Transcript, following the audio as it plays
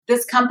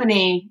this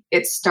company,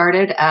 it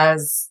started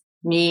as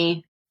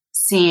me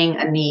seeing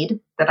a need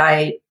that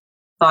I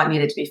thought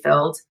needed to be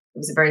filled. It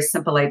was a very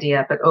simple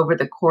idea, but over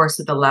the course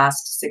of the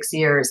last 6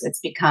 years, it's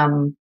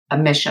become a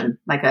mission,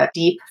 like a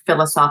deep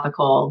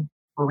philosophical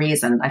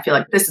reason. I feel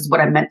like this is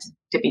what I'm meant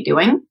to be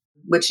doing,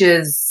 which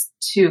is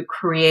to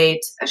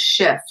create a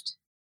shift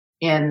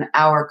in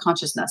our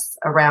consciousness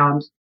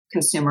around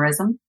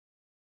consumerism,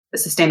 the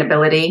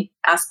sustainability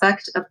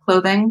aspect of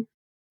clothing,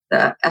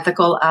 the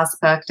ethical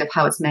aspect of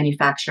how it's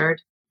manufactured.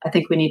 I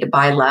think we need to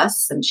buy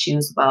less and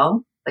choose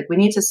well. Like we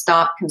need to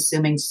stop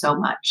consuming so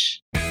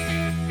much.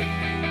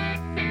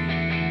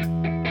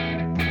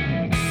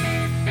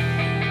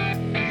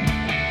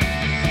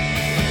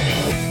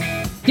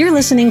 You're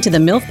listening to the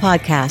MILF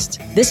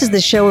Podcast. This is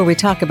the show where we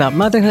talk about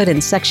motherhood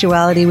and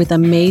sexuality with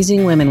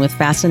amazing women with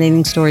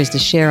fascinating stories to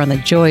share on the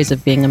joys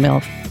of being a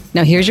MILF.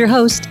 Now here's your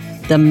host,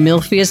 the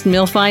MILFiest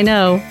MILF I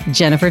know,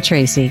 Jennifer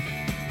Tracy.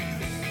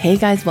 Hey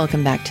guys,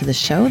 welcome back to the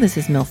show. This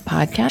is MILF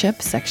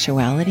Podcast,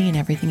 sexuality and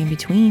everything in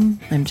between.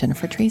 I'm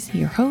Jennifer Tracy,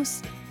 your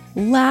host.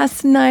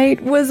 Last night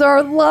was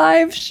our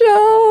live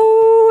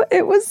show.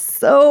 It was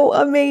so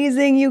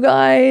amazing, you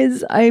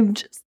guys. I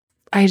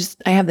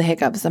have the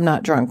hiccups. I'm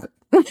not drunk.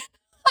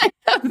 I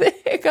have the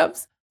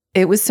hiccups.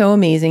 It was so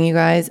amazing, you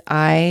guys.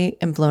 I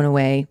am blown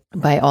away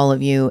by all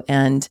of you.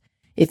 And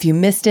if you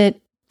missed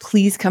it,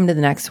 please come to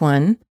the next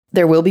one.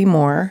 There will be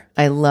more.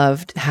 I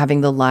loved having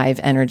the live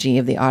energy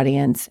of the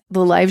audience.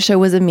 The live show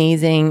was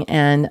amazing.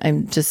 And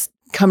I'm just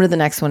come to the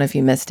next one if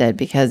you missed it,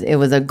 because it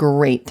was a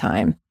great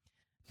time.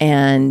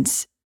 And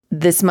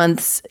this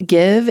month's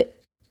give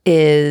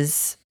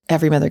is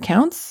Every Mother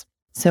Counts.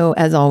 So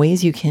as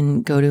always, you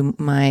can go to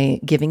my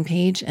giving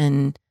page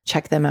and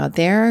check them out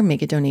there,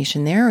 make a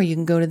donation there, or you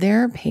can go to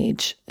their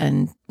page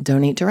and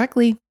donate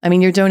directly. I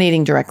mean, you're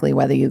donating directly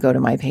whether you go to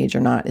my page or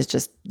not. It's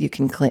just you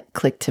can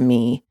click to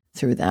me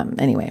through them.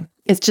 Anyway,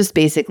 it's just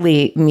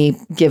basically me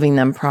giving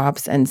them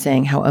props and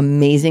saying how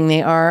amazing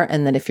they are,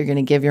 and that if you're going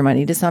to give your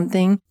money to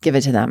something, give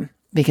it to them,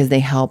 because they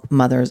help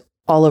mothers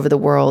all over the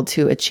world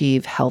to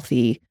achieve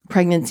healthy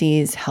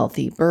pregnancies,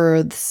 healthy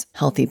births,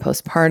 healthy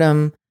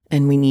postpartum.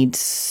 And we need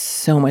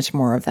so much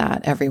more of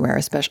that everywhere,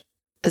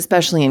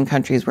 especially in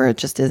countries where it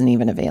just isn't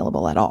even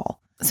available at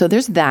all. So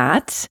there's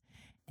that.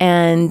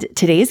 And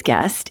today's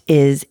guest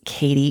is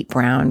Katie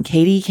Brown.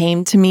 Katie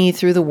came to me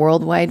through the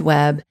World Wide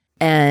Web,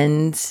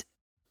 and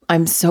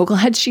I'm so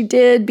glad she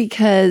did,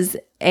 because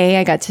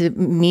I got to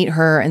meet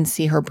her and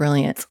see her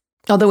brilliance.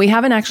 Although we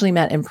haven't actually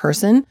met in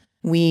person,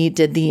 we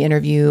did the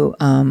interview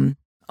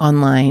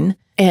online.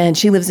 And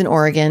she lives in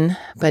Oregon,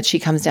 but she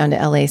comes down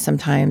to LA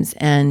sometimes,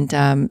 and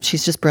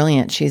she's just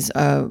brilliant. She's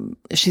an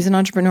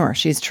entrepreneur.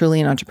 She's truly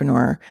an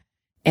entrepreneur,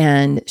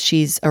 and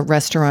she's a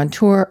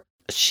restaurateur.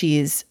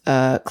 She's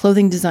a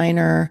clothing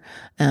designer.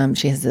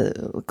 She has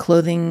a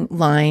clothing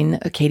line,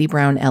 Katie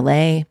Brown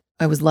LA.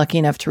 I was lucky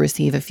enough to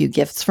receive a few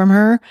gifts from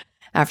her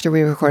after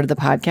we recorded the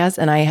podcast,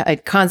 and I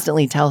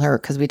constantly tell her,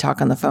 because we talk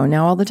on the phone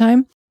now all the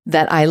time,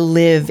 that I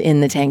live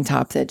in the tank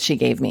top that she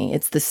gave me.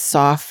 It's the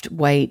soft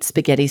white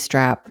spaghetti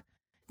strap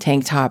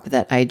tank top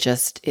that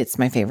it's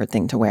my favorite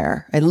thing to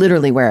wear. I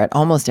literally wear it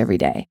almost every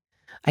day.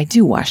 I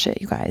do wash it,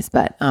 you guys,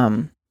 but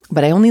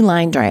I only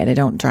line dry it. I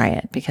don't dry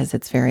it because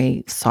it's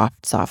very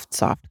soft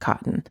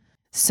cotton.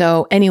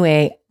 So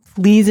anyway,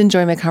 please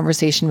enjoy my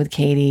conversation with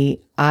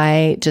Katie.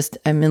 I'm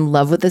in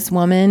love with this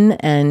woman,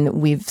 and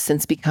we've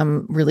since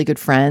become really good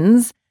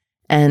friends.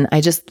 And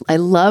I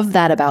love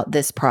that about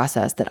this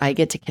process, that I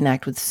get to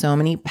connect with so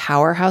many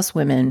powerhouse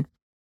women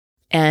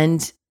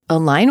and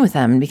align with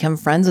them and become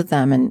friends with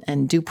them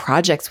and do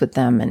projects with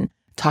them and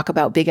talk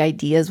about big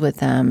ideas with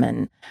them.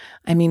 And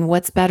I mean,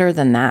 what's better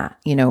than that?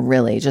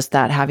 Really just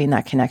that, having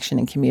that connection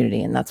and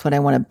community. And that's what I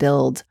want to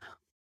build,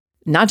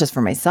 not just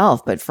for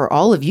myself, but for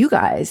all of you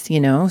guys,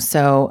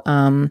 So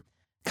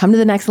come to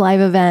the next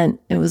live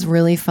event. It was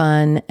really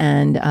fun.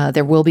 And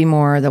there will be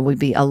more. There will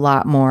be a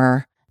lot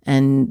more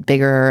and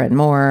bigger and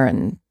more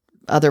and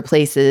other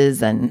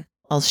places. And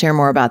I'll share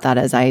more about that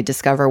as I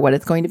discover what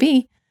it's going to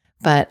be.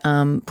 But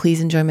please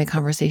enjoy my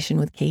conversation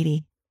with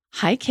Katie.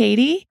 Hi,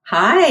 Katie.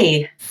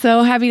 Hi.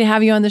 So happy to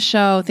have you on the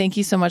show. Thank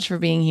you so much for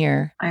being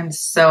here. I'm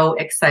so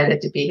excited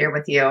to be here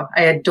with you.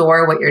 I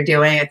adore what you're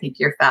doing. I think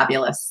you're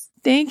fabulous.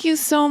 Thank you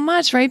so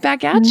much. Right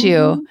back at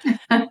you.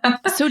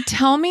 So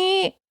tell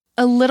me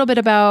a little bit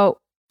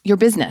about your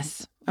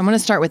business. I'm going to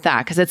start with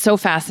that because it's so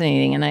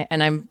fascinating,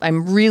 and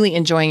I'm really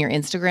enjoying your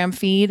Instagram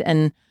feed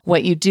and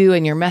what you do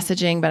and your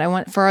messaging. But I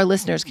want, for our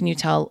listeners, can you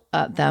tell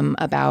them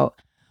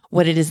about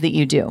what it is that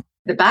you do?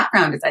 The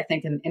background is, I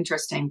think, an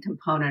interesting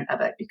component of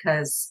it,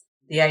 because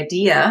the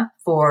idea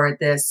for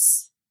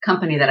this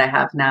company that I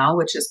have now,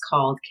 which is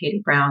called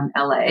Katie Brown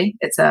LA,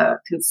 it's a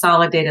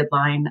consolidated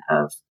line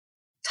of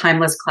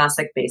timeless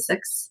classic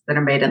basics that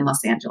are made in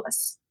Los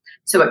Angeles.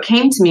 So it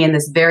came to me in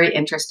this very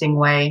interesting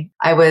way.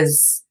 I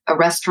was a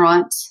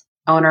restaurateur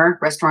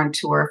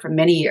for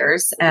many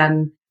years.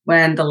 And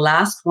when the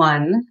last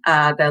one,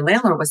 the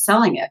landlord was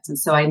selling it. And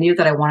so I knew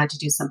that I wanted to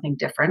do something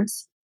different.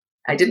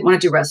 I didn't want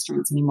to do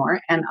restaurants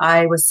anymore. And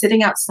I was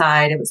sitting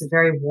outside. It was a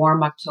very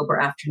warm October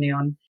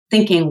afternoon,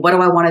 thinking, what do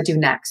I want to do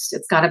next?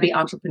 It's got to be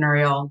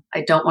entrepreneurial.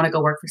 I don't want to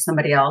go work for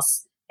somebody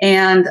else.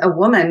 And a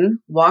woman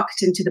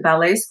walked into the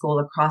ballet school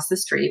across the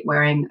street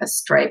wearing a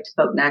striped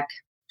boat neck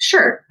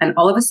shirt. And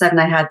all of a sudden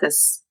I had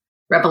this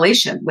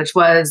revelation, which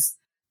was,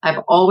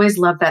 I've always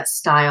loved that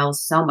style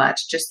so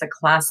much, just the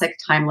classic,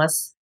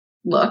 timeless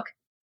look.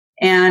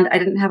 And I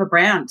didn't have a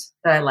brand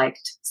that I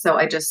liked. So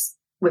I just,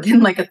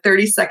 within like a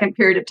 30-second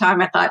period of time,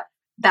 I thought,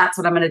 that's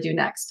what I'm going to do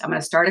next. I'm going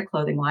to start a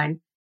clothing line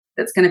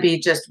that's going to be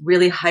just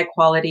really high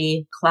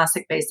quality,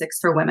 classic basics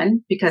for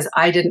women, because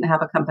I didn't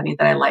have a company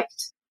that I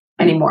liked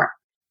anymore.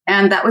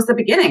 And that was the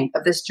beginning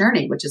of this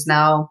journey, which is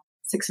now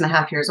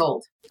 6.5 years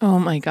old. Oh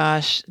my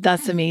gosh,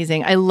 that's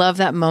amazing. I love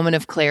that moment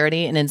of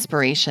clarity and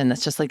inspiration.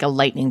 That's just like a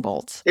lightning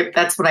bolt.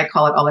 That's what I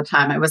call it all the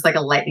time. It was like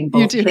a lightning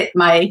bolt hit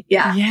me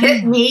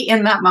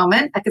in that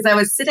moment, because I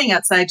was sitting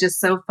outside just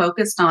so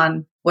focused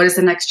on what is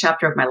the next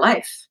chapter of my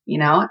life,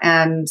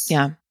 and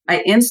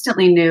I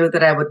instantly knew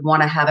that I would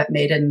want to have it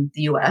made in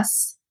the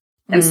US.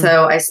 And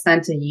so I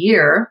spent a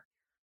year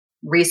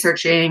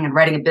researching and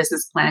writing a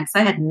business plan because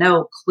I had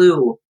no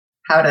clue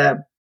how to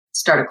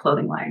start a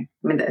clothing line.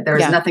 I mean, there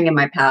was nothing in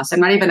my past. I'm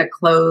not even a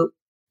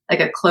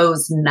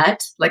clothes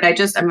nut.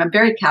 I'm a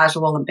very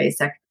casual and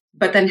basic.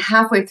 But then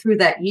halfway through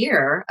that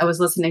year, I was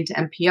listening to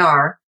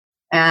NPR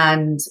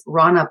and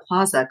Rana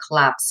Plaza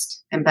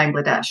collapsed in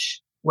Bangladesh,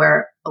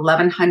 where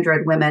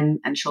 1,100 women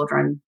and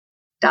children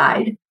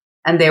died.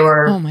 And they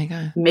were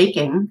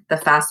making the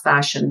fast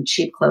fashion,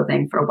 cheap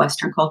clothing for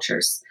Western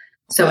cultures.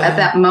 So at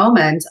that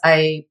moment,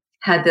 I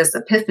had this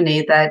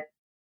epiphany that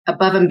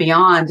above and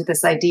beyond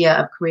this idea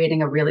of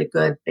creating a really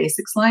good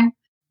basics line,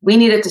 we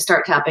needed to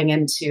start tapping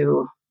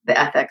into the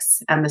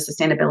ethics and the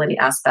sustainability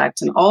aspect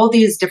and all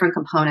these different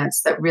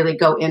components that really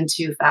go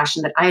into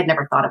fashion that I had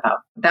never thought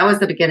about. That was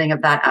the beginning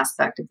of that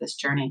aspect of this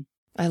journey.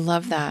 I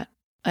love that.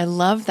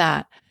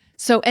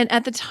 So, and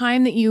at the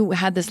time that you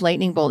had this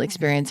lightning bolt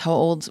experience,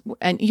 how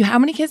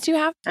many kids do you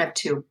have? I have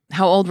 2.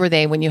 How old were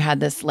they when you had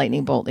this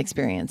lightning bolt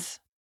experience?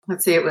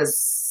 Let's see, it was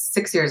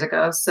 6 years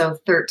ago. So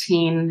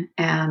 13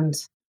 and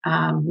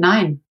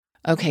 9.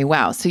 Okay.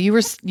 Wow. So you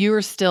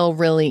were still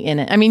really in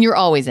it. I mean, you're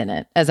always in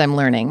it, as I'm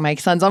learning. My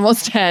son's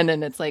almost 10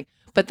 and it's like,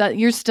 but that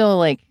you're still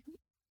like,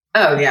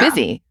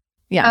 busy.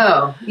 Yeah.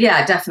 Oh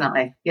yeah,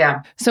 definitely.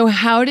 Yeah. So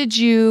how did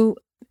you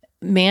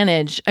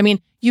manage? I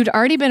mean, you'd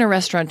already been a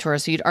restaurateur,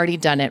 so you'd already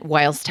done it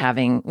whilst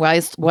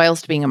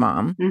being a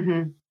mom.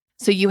 Mm-hmm.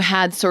 So you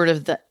had sort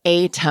of the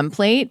A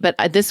template, but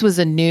this was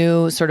a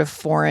new sort of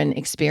foreign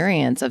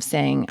experience of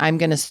saying, I'm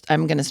going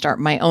to start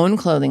my own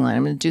clothing line.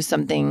 I'm going to do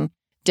something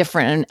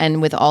different.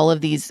 And with all of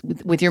these,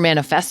 with your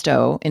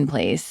manifesto in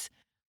place,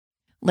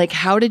 like,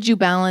 how did you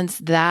balance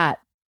that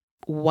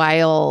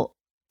while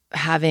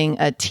having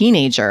a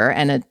teenager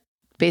and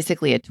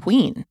basically a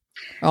tween,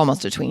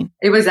 almost a tween?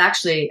 It was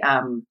actually,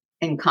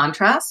 in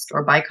contrast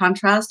or by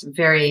contrast,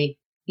 very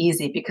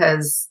easy,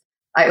 because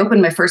I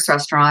opened my first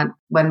restaurant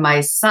when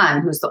my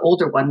son, who's the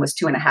older one, was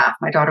 2.5.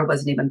 My daughter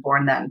wasn't even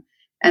born then.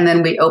 And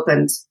then we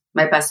opened,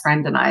 my best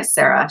friend and I,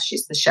 Sarah,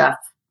 she's the chef,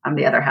 I'm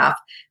the other half.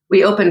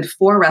 We opened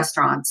 4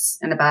 restaurants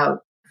in about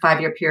a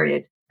 5-year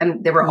period,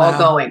 and they were all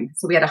going.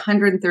 So we had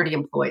 130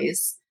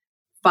 employees,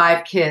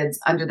 5 kids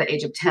under the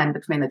age of 10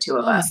 between the 2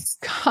 of us.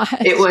 Gosh.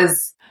 It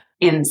was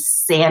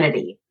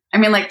insanity. I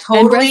mean, like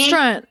totally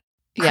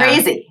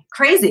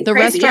crazy. The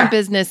restaurant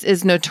business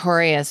is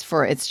notorious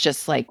for, it's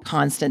just like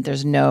constant.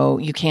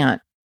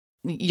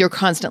 You're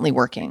constantly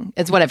working.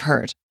 It's what I've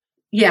heard.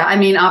 Yeah. I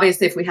mean,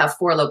 obviously if we have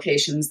 4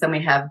 locations, then we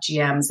have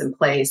GMs in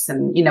place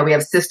and, we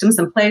have systems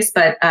in place,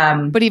 but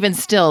even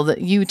still,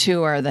 you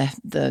two are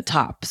the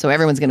top. So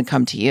everyone's going to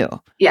come to you.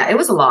 Yeah, it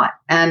was a lot.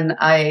 And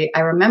I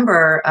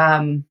remember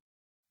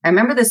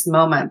this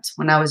moment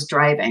when I was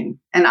driving,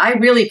 and I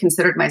really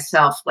considered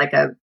myself like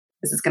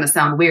this is going to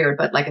sound weird,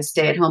 but like a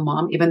stay-at-home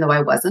mom, even though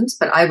I wasn't,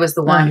 but I was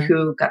the one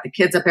who got the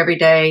kids up every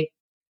day,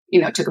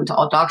 took them to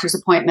all doctor's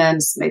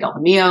appointments, made all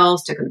the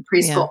meals, took them to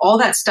preschool. Yeah. All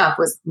that stuff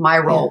was my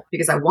role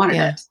because I wanted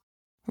it.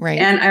 Right.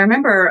 And I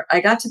remember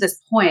I got to this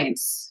point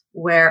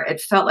where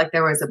it felt like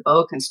there was a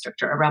boa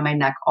constrictor around my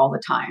neck all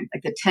the time.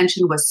 Like the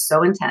tension was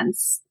so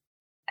intense.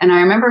 And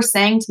I remember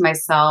saying to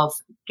myself,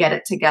 get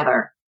it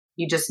together.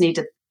 You just need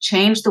to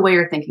change the way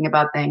you're thinking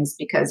about things,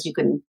 because you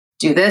can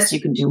do this,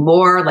 you can do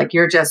more. Like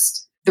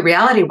the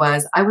reality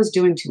was I was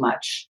doing too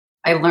much.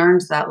 I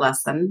learned that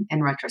lesson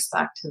in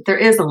retrospect. There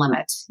is a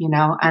limit,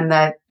 and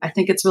that I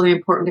think it's really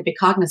important to be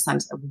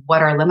cognizant of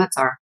what our limits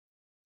are.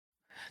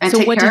 And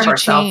so what did you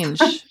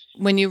change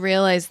when you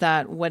realized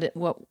that?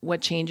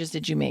 What changes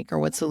did you make, or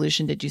what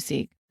solution did you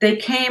seek? They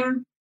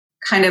came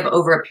kind of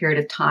over a period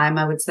of time,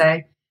 I would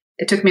say.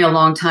 It took me a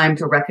long time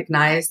to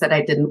recognize that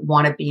I didn't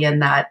want to be in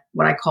that,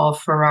 what I call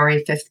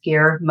Ferrari 5th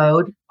gear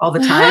mode all the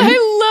time.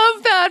 I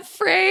love that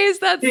phrase.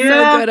 That's so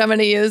good. I'm going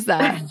to use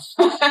that.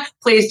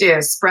 Please do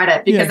spread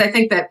it, because I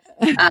think that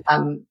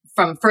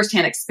from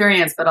firsthand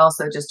experience, but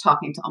also just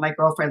talking to all my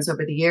girlfriends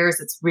over the years,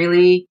 it's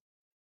really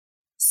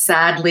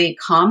sadly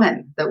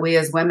common that we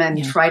as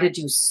women try to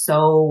do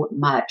so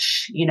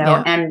much,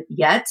 and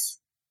yet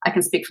I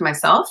can speak for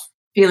myself,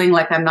 feeling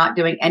like I'm not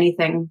doing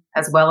anything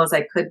as well as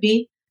I could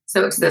be.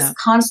 So it's this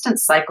constant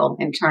cycle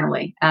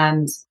internally,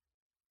 and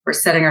we're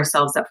setting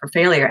ourselves up for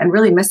failure and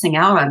really missing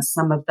out on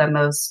some of the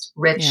most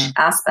rich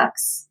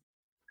aspects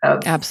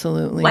of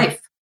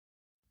life.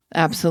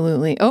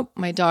 Absolutely. Oh,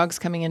 my dog's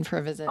coming in for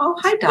a visit. Oh,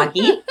 hi,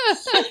 doggy.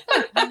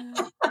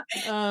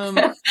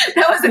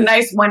 That was a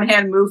nice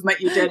one-hand movement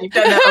you did. You've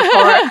done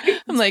that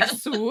before. I'm like,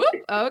 swoop.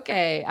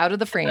 Okay, out of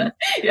the frame.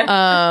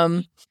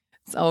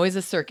 It's always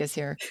a circus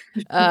here.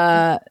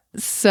 And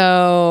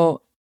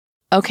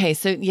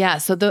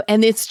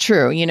it's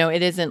true.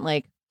 It isn't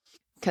like,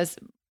 because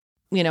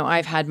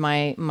I've had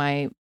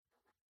my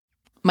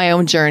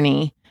own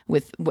journey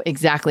with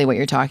exactly what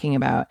you're talking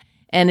about.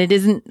 And it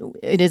isn't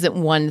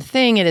one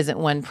thing, it isn't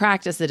one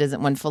practice, it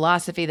isn't one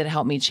philosophy that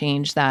helped me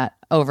change that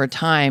over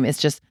time.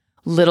 It's just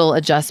little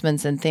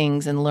adjustments and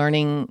things and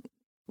learning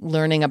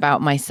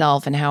about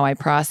myself and how I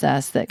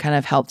process that kind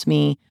of helped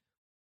me,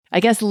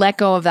 I guess, let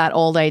go of that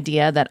old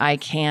idea that I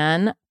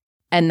can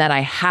and that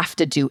I have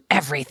to do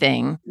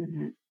everything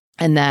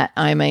and that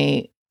I'm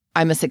a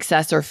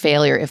success or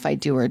failure if I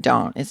do or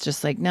don't. It's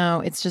just like, no,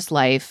 it's just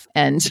life.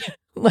 And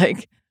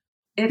like,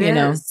 It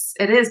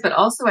is. But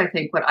also I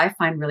think what I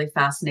find really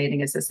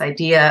fascinating is this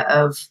idea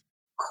of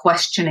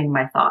questioning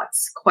my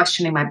thoughts,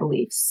 questioning my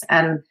beliefs.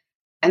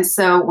 And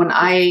so when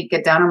I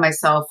get down on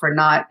myself for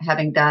not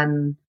having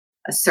done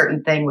a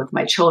certain thing with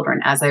my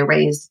children as I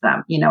raised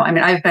them,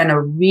 I've been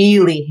a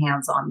really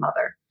hands-on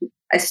mother.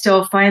 I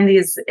still find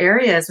these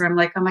areas where I'm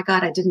like, oh my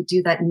God, I didn't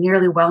do that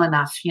nearly well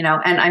enough, and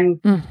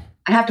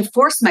I have to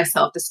force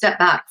myself to step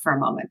back for a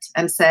moment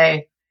and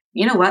say,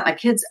 you know what, my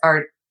kids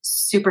are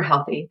super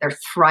healthy. They're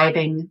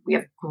thriving. We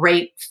have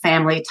great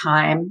family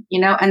time,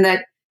 and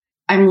that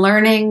I'm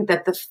learning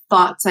that the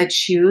thoughts I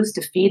choose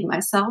to feed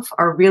myself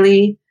are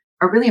really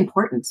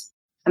important,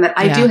 and that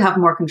I do have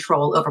more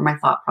control over my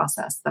thought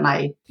process than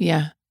I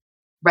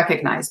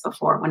recognized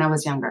before when I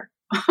was younger.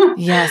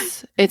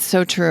 Yes, it's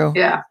so true.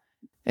 Yeah.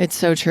 It's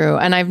so true.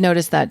 And I've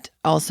noticed that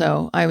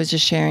also. I was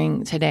just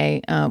sharing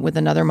today with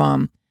another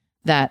mom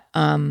that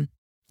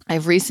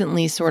I've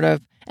recently sort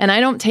of, and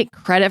I don't take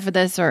credit for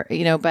this or,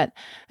 but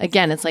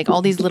again, it's like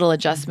all these little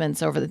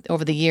adjustments over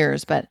the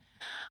years. But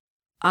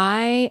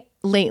I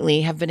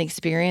lately have been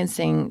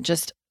experiencing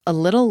just a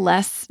little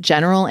less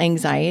general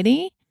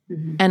anxiety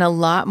and a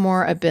lot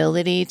more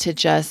ability to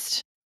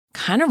just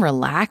kind of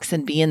relax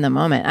and be in the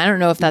moment. I don't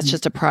know if that's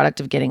just a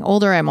product of getting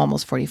older. I'm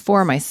almost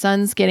 44. My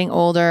son's getting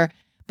older,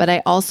 but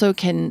I also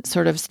can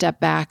sort of step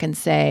back and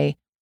say,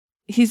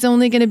 he's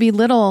only going to be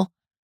little,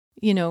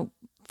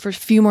 for a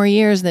few more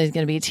years, and then he's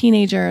going to be a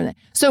teenager.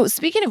 So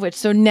speaking of which,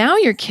 so now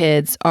your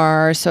kids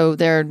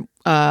they're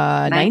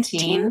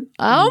 19.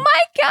 Oh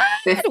my God.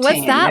 15,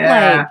 what's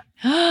that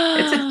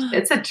like?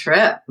 It's a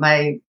trip.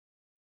 My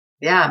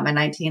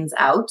 19's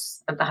out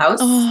of the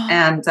house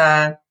and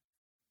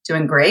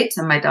doing great.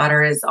 And my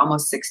daughter is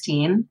almost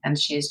 16 and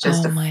she's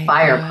just a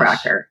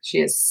firecracker. She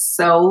is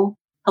so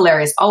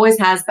hilarious. Always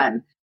has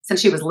been since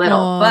she was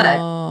little, but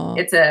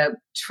it's a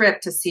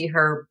trip to see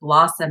her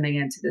blossoming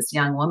into this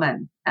young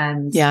woman.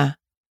 And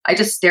I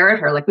just stare at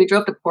her. Like, we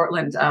drove to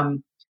Portland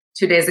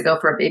 2 days ago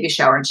for a baby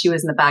shower, and she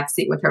was in the back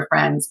seat with her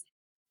friends.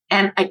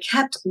 And I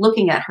kept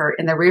looking at her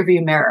in the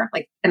rearview mirror,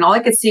 and all I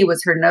could see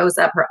was her nose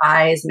up, her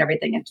eyes and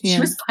everything. And she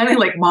was finally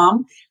like,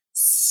 Mom,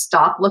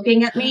 stop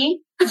looking at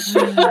me.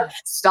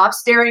 Stop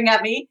staring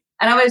at me.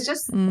 And I was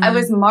just, I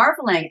was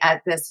marveling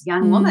at this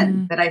young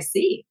woman that I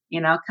see,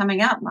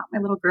 coming out, not my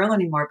little girl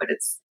anymore, but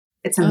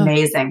it's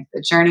amazing.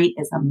 The journey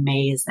is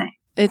amazing.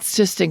 It's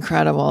just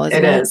incredible,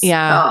 isn't it? It is.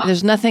 Yeah.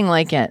 There's nothing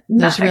like it.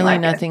 There's really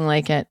nothing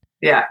like it.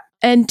 Yeah.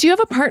 And do you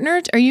have a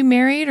partner? Are you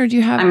married or do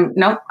you have?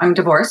 I'm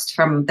divorced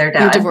from their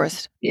dad. You're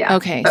divorced. Yeah.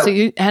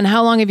 Okay. And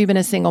how long have you been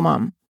a single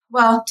mom?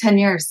 Well, 10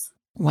 years.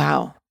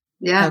 Wow.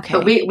 Yeah. Okay.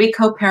 But we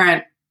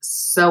co-parent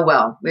so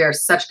well. We are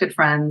such good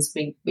friends.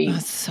 We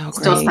still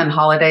spend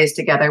holidays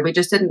together. We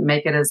just didn't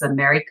make it as a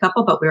married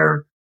couple, but we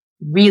were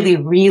really,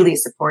 really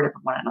supportive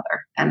of one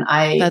another. And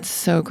that's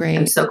so great.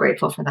 I'm so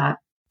grateful for that.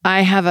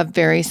 I have a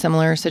very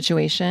similar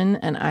situation,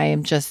 and I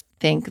just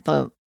thank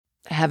the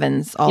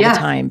heavens all the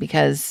time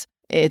because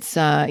it's,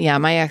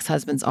 my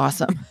ex-husband's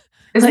awesome.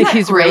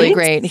 He's really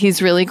great.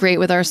 He's really great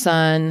with our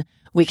son.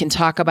 We can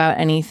talk about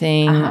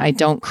anything. I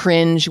don't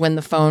cringe when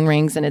the phone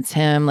rings and it's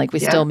him. We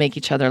still make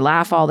each other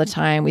laugh all the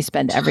time. We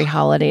spend every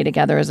holiday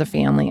together as a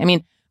family. I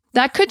mean,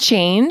 that could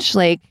change.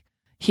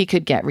 He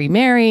could get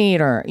remarried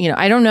or,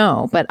 I don't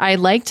know. But I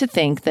like to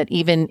think that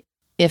even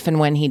if and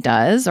when he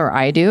does, or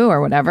I do, or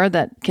whatever,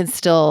 that can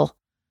still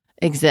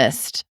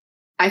exist.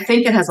 I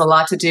think it has a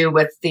lot to do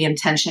with the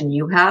intention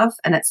you have.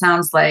 And it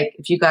sounds like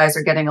if you guys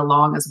are getting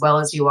along as well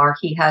as you are,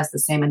 he has the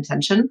same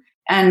intention.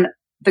 And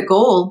the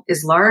goal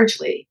is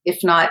largely,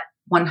 if not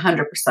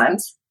 100%,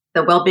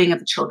 the well-being of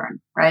the children,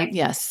 right?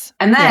 Yes.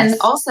 And then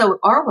also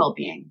our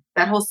well-being,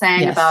 that whole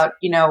saying about,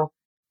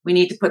 we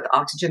need to put the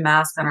oxygen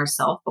mask on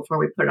ourselves before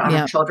we put it on our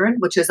Yep. children,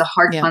 which is a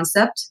hard Yep.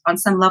 concept on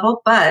some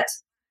level. But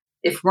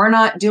if we're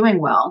not doing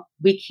well,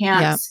 we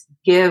can't Yep.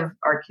 give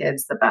our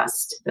kids the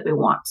best that we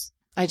want.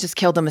 I just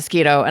killed a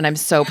mosquito and I'm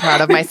so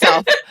proud of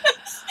myself.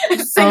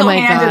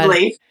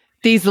 Single-handedly.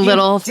 These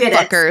little did it.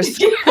 fuckers.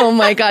 Oh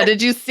my God.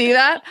 Did you see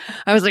that?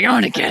 I was like, I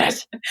want to get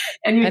it.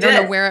 And you I did.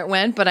 don't know where it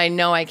went, but I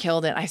know I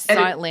killed it. I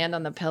saw it land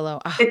on the pillow.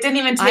 Ah. It didn't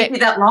even take me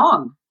that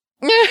long.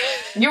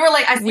 You were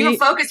like, you were We-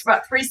 focused for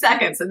about 3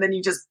 seconds and then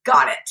you just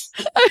got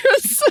it. I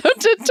was so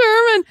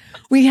determined.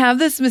 We have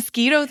this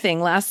mosquito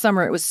thing. Last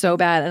summer, it was so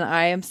bad. And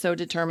I am so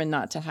determined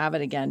not to have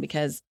it again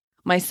because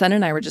my son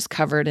and I were just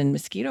covered in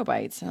mosquito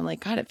bites. And I'm like,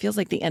 God, it feels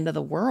like the end of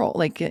the world.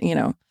 Like, you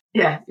know.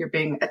 Yeah, you're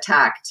being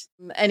attacked.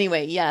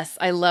 Anyway, yes,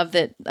 I love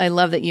that. I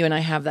love that you and I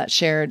have that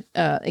shared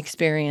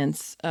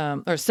experience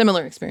or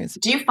similar experience.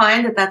 Do you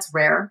find that that's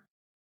rare?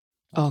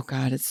 Oh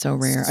God, it's so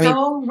rare.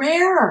 So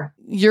rare.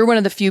 You're one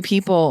of the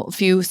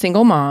few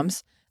single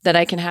moms that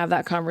I can have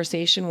that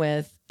conversation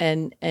with,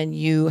 and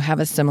you have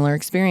a similar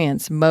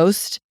experience.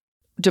 Most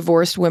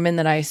divorced women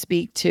that I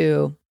speak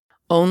to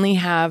only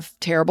have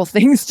terrible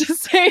things to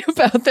say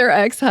about their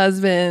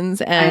ex-husbands,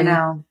 and I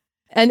know.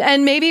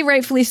 and maybe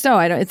rightfully so.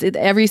 I don't.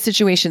 Every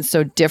situation's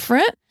so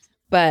different,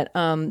 but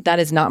that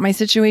is not my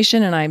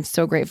situation, and I'm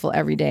so grateful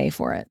every day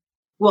for it.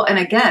 Well, and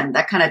again,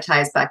 that kind of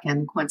ties back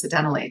in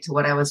coincidentally to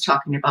what I was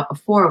talking about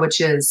before,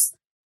 which is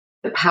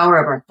the power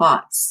of our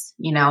thoughts.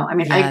 You know, I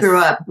mean, I Yes. grew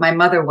up, my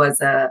mother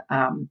was a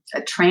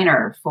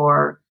trainer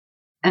for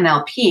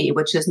NLP,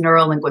 which is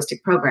neuro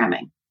linguistic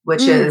programming,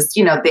 which is,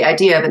 you know, the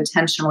idea of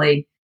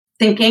intentionally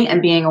thinking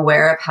and being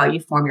aware of how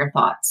you form your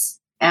thoughts.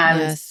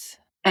 Yes.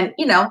 And,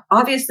 you know,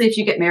 obviously if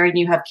you get married and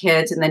you have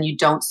kids and then you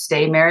don't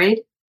stay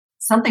married,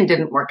 something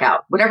didn't work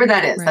out, whatever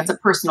that is. Right. That's a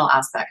personal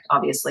aspect,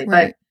 obviously.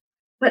 Right.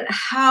 But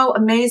how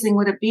amazing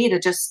would it be to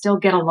just still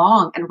get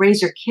along and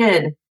raise your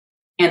kid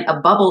in a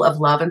bubble of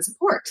love and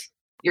support?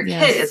 Your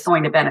Yes. kid is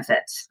going to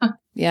benefit.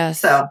 Yes.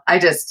 So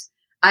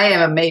I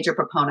am a major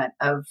proponent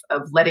of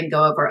letting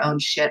go of our own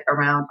shit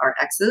around our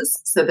exes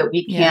so that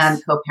we can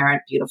Yes.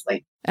 co-parent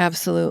beautifully.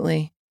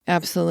 Absolutely.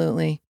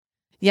 Absolutely.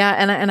 Yeah.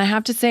 And I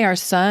have to say our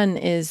son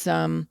is,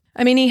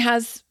 he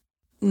has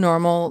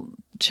normal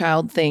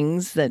child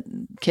things that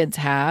kids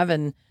have,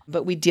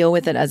 but we deal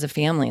with it as a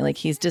family. Like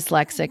he's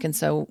dyslexic. And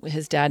so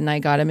his dad and I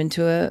got him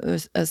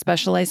into a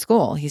specialized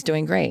school. He's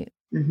doing great.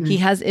 Mhm. He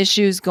has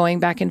issues going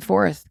back and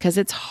forth because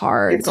it's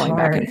hard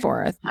back and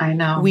forth. I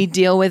know. We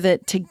deal with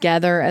it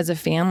together as a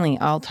family.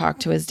 I'll talk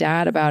to his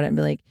dad about it and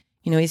be like,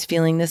 you know, he's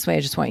feeling this way.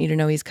 I just want you to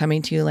know he's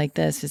coming to you like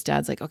this. His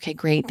dad's like, okay,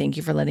 great. Thank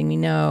you for letting me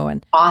know.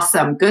 And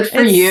Awesome. Good for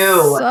it's you.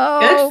 so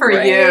Good for you.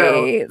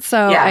 great.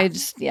 So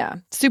Yeah.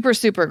 super,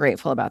 super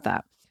grateful about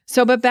that.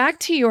 So, but back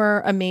to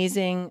your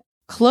amazing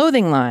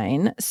clothing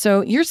line.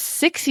 So you're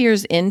 6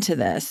 years into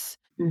this.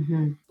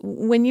 Mhm.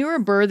 When you were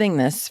birthing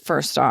this,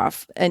 first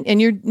off,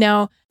 and you're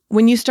now,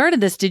 when you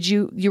started this,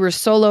 you were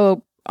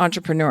solo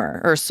entrepreneur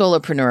or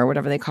solopreneur,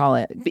 whatever they call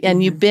it.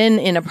 And you've been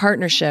in a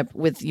partnership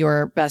with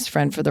your best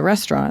friend for the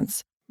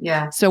restaurants.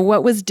 Yeah. So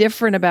what was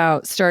different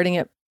about starting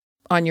it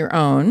on your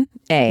own,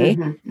 A,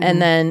 Mhm. and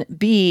then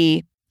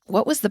B,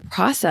 what was the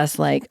process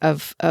like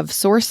of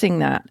sourcing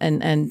that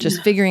and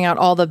just figuring out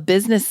all the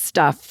business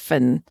stuff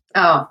and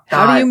Oh,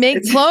 how do you God.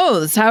 make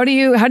clothes? How do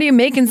you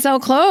make and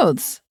sell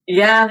clothes?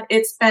 Yeah,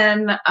 it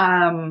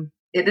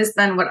has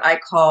been what I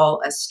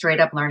call a straight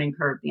up learning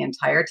curve the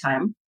entire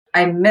time.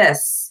 I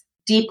miss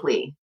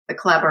deeply the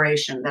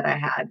collaboration that I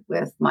had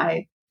with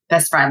my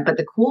best friend. But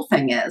the cool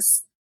thing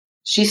is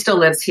she still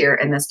lives here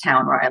in this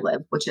town where I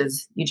live, which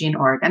is Eugene,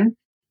 Oregon.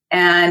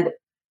 And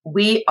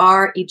we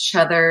are each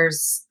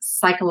other's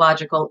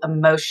psychological,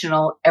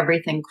 emotional,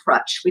 everything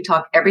crutch. We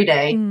talk every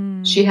day.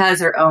 She has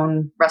her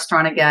own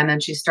restaurant again,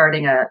 and she's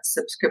starting a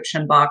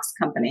subscription box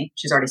company.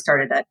 She's already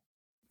started it.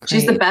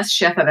 She's the Great. best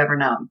chef I've ever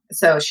known.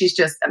 So she's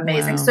just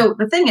amazing. Wow. So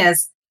the thing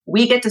is,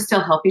 we get to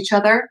still help each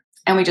other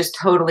and we just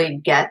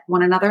totally get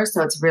one another.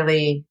 So it's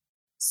really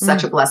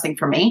such a blessing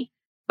for me.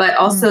 But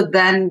also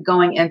then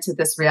going into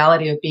this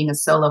reality of being a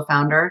solo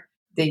founder,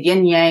 the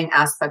yin yang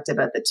aspect of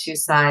it, the two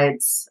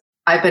sides,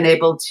 I've been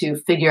able to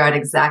figure out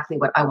exactly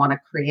what I want to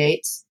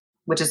create,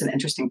 which is an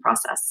interesting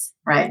process,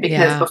 right?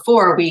 Because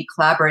before we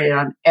collaborated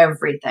on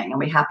everything and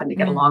we happened to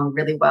get along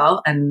really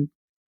well and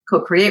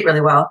co-create really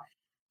well.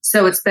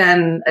 So it's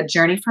been a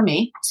journey for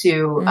me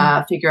to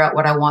figure out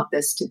what I want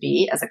this to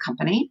be as a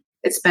company.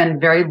 It's been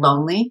very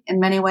lonely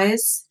in many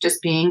ways,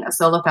 just being a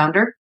solo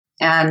founder.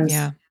 And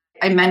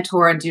I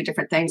mentor and do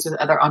different things with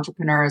other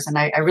entrepreneurs. And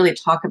I really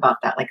talk about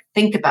that. Like,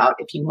 think about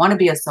if you want to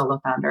be a solo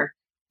founder,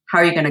 how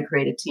are you going to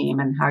create a team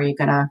and how are you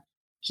going to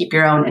keep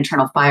your own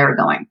internal fire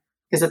going?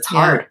 Because it's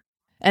hard.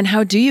 And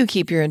how do you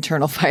keep your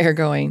internal fire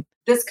going?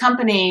 This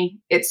company,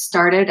 it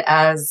started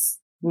as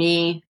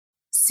me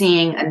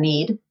seeing a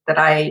need that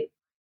I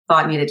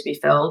thought needed to be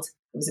filled.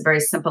 It was a very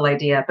simple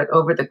idea, but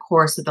over the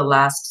course of the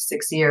last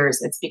 6 years,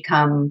 it's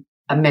become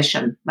a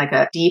mission, like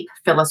a deep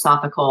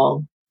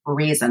philosophical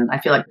reason. I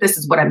feel like this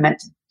is what I'm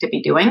meant to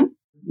be doing,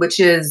 which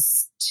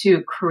is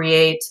to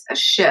create a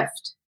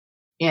shift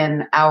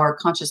in our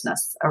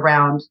consciousness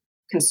around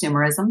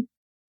consumerism,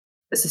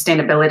 the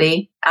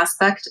sustainability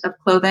aspect of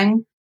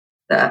clothing,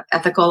 the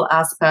ethical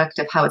aspect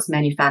of how it's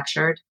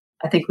manufactured.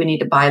 I think we need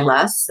to buy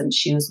less and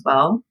choose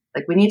well.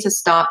 Like we need to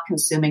stop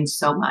consuming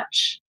so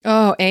much.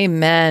 Oh,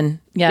 amen.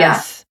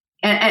 Yes.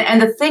 Yeah.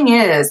 And the thing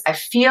is, I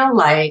feel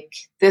like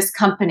this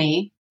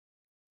company,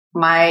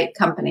 my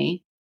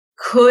company,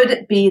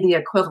 could be the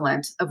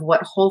equivalent of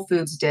what Whole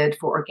Foods did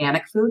for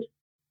organic food.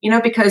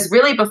 Because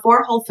really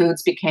before Whole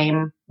Foods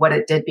became what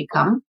it did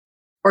become,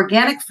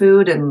 organic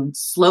food and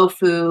slow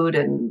food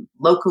and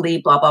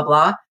locally blah, blah,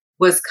 blah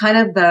was kind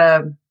of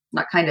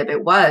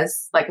it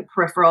was like a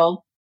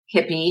peripheral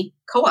hippie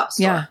co-op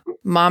store. Yeah.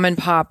 Mom and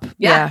pop.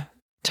 Yeah.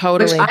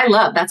 Totally. Which I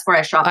love. That's where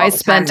I shop all I the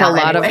spent time a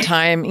now lot anyway. of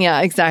time.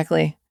 Yeah,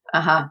 exactly.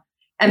 Uh-huh.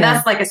 And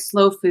that's like a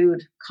slow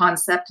food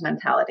concept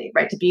mentality,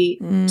 right? To be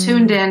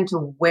tuned in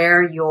to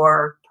where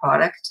your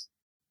product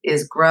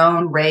is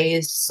grown,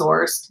 raised,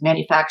 sourced,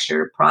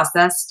 manufactured,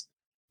 processed.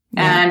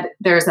 Yeah. And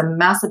there's a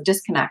massive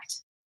disconnect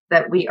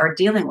that we are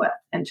dealing with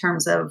in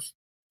terms of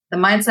the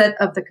mindset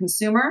of the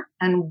consumer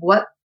and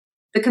what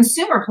the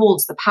consumer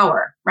holds the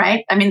power,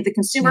 right? I mean, the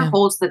consumer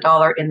holds the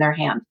dollar in their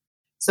hand.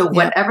 So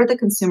whatever the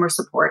consumer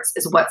supports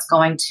is what's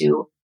going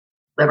to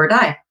live or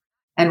die.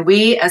 And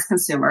we as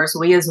consumers,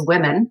 we as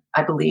women,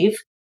 I believe,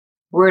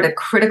 we're at a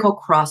critical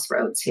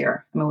crossroads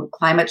here. I mean,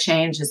 climate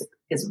change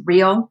is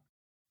real.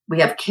 We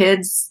have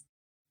kids.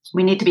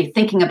 We need to be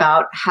thinking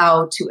about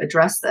how to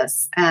address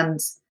this. And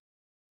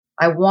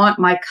I want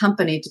my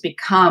company to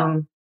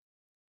become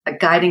a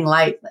guiding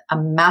light, a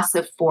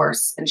massive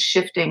force in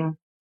shifting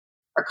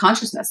our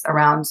consciousness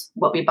around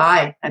what we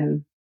buy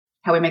and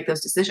how we make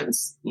those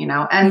decisions,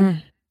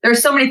 And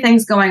there's so many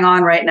things going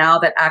on right now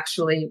that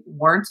actually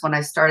weren't when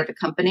I started the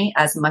company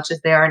as much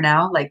as they are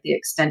now, like the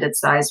extended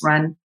size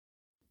run.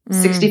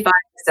 65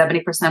 to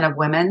 70% of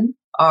women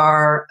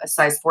are a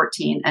size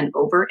 14 and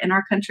over in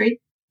our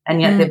country.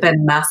 And yet they've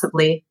been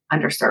massively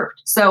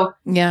underserved. So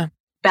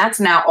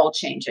that's now all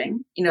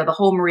changing. The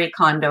whole Marie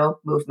Kondo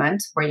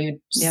movement where you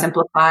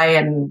simplify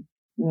and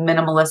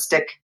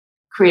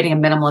creating a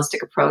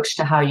minimalistic approach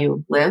to how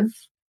you live.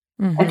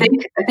 I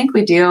think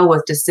we deal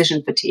with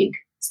decision fatigue,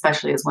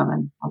 especially as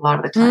women, a lot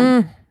of the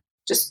time.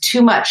 Just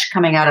too much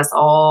coming at us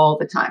all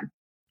the time.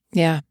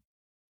 Yeah.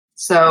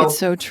 So it's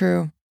so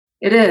true.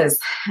 It is.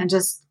 And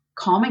just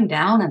calming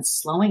down and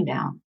slowing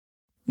down.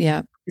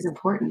 Yeah. Is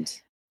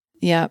important.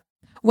 Yeah.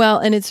 Well,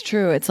 and it's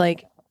true. It's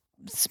like,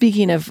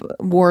 speaking of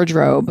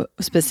wardrobe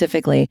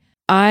specifically,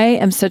 I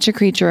am such a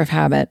creature of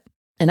habit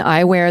and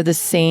I wear the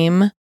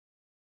same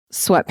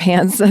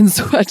sweatpants and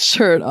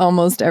sweatshirt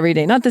almost every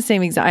day. Not the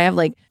same exact. I have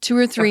like 2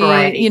 or 3,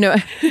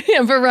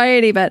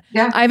 variety, but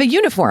I have a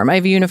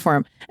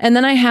uniform. And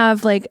then I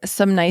have like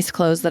some nice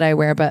clothes that I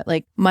wear, but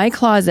like my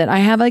closet, I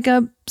have like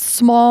a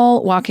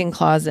small walk-in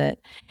closet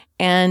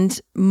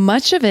and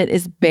much of it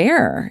is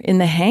bare in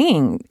the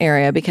hanging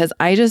area because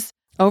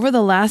over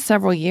the last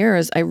several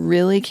years, I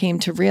really came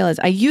to realize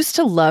I used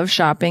to love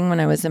shopping when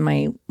I was in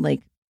my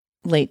like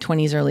late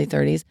 20s, early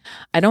 30s.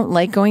 I don't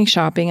like going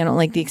shopping. I don't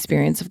like the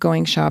experience of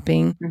going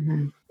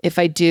shopping. If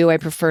I do, I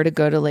prefer to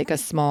go to like a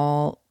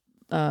small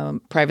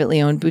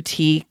privately owned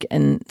boutique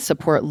and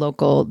support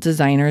local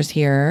designers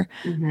here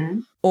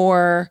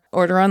or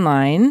order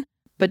online.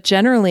 But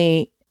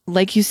generally,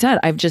 like you said,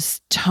 I've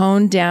just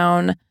toned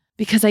down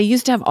because I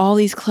used to have all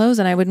these clothes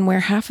and I wouldn't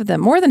wear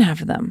more than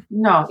half of them.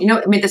 No,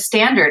 the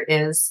standard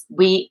is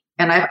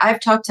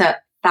I've talked to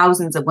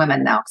thousands of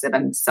women now because I've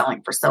been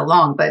selling for so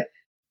long, but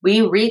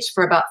we reach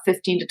for about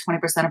 15 to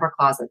 20% of our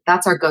closet.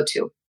 That's our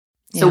go-to.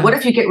 So what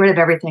if you get rid of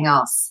everything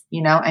else,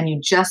 and you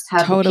just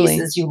have the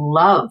pieces you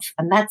love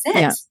and that's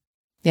it.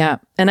 Yeah.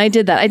 And I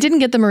did that. I didn't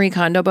get the Marie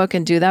Kondo book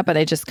and do that, but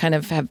I just kind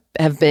of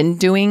have been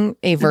doing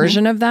a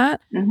version of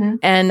that.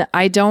 And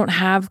I don't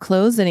have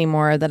clothes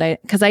anymore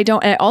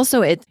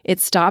it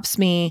stops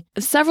me.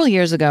 Several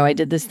years ago, I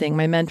did this thing.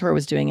 My mentor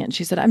was doing it and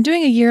she said, I'm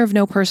doing a year of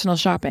no personal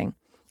shopping.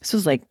 This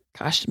was like,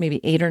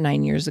 maybe 8 or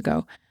 9 years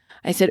ago.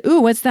 I said,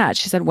 ooh, what's that?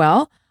 She said,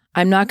 well,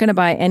 I'm not going to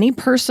buy any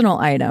personal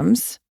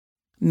items,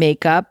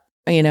 makeup,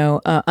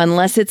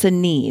 unless it's a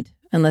need,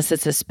 unless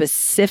it's a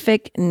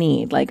specific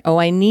need. Like, oh,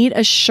 I need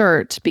a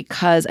shirt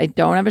because I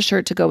don't have a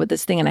shirt to go with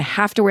this thing and I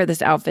have to wear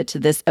this outfit to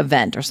this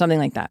event or something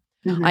like that.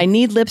 I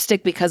need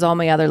lipstick because all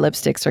my other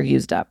lipsticks are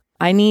used up.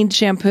 I need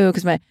shampoo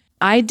because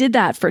I did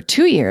that for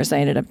 2 years. I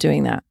ended up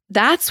doing that.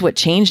 That's what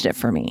changed it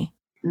for me.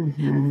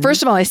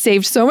 First of all, I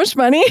saved so much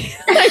money.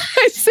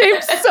 I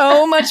saved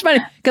so much money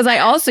because I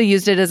also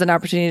used it as an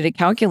opportunity to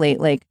calculate.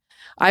 Like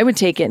I would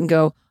take it and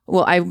go,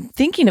 well, I'm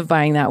thinking of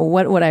buying that.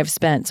 What would I have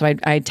spent? So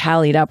I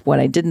tallied up what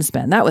I didn't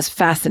spend. That was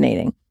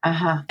fascinating.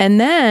 And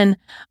then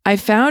I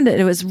found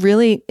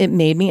it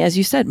made me, as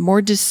you said,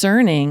 more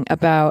discerning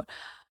about,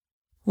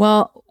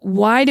 well,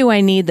 why do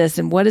I need this?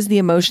 And what is the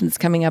emotions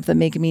coming up that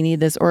make me need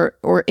this?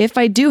 Or if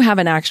I do have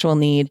an actual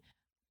need,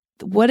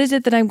 what is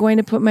it that I'm going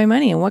to put my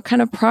money in? What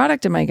kind of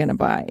product am I going to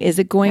buy? Is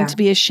it going to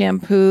be a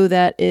shampoo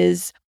that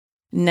is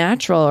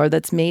natural or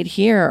that's made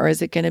here? Or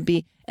is it going to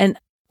be, and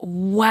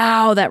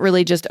wow, that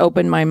really just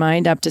opened my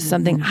mind up to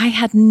something I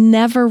had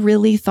never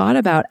really thought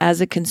about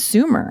as a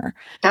consumer.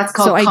 That's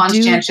called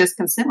conscientious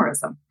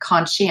consumerism.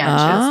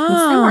 Conscientious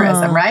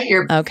consumerism, right?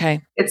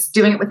 Okay. It's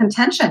doing it with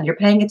intention. You're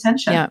paying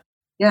attention.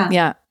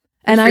 Yeah.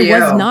 And I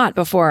was not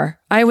before.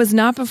 I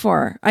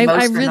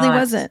really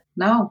wasn't.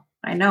 No,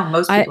 I know.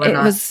 Most people are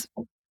not. It was,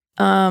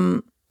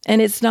 and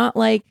it's not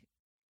like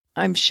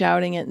I'm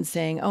shouting it and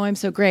saying, oh, I'm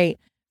so great.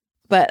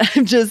 But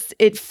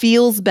it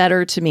feels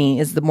better to me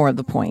is the more of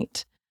the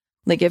point.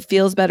 Like it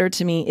feels better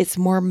to me. It's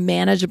more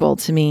manageable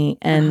to me.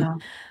 And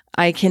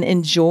I can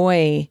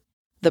enjoy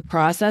the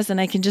process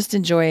and I can just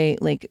enjoy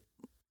like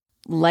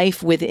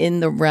life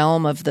within the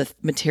realm of the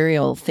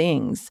material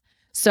things.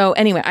 So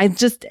anyway,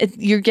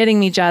 you're getting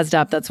me jazzed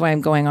up. That's why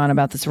I'm going on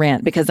about this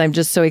rant, because I'm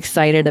just so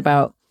excited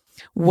about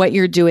what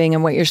you're doing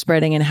and what you're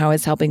spreading and how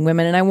it's helping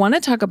women. And I want to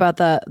talk about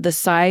the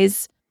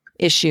size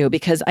issue,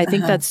 because I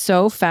think that's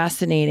so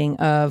fascinating.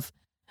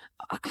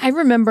 I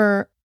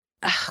remember,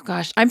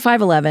 I'm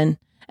 5'11",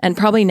 and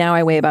probably now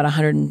I weigh about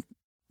 100,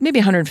 maybe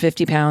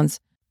 150 pounds.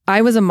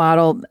 I was a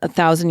model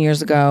 1,000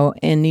 years ago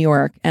in New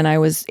York, and I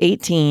was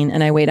 18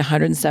 and I weighed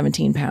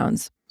 117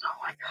 pounds. Oh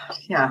my God.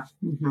 Yeah.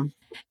 Mm-hmm.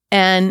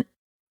 And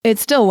it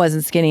still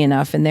wasn't skinny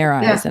enough in their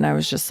eyes. Yeah. And I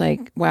was just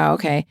like, wow,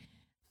 okay.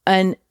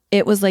 And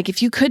it was like,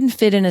 if you couldn't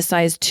fit in a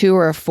size 2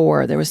 or a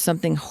 4, there was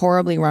something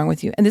horribly wrong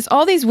with you. And there's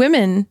all these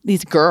women,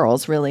 these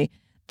girls really,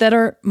 that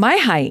are my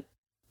height.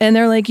 And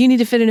they're like, you need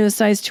to fit into a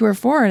size 2 or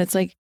 4. And it's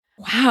like,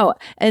 wow.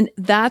 And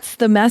that's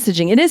the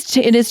messaging. It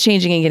is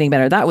changing and getting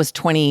better. That was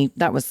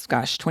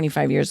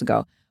 25 years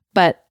ago.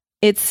 But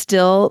it's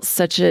still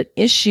such an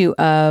issue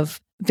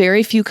of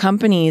very few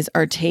companies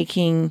are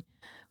taking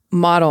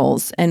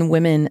models and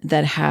women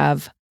that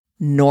have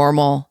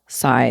normal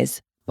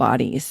size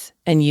bodies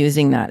and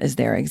using that as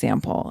their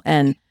example.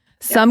 And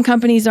some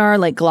companies are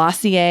like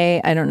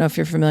Glossier. I don't know if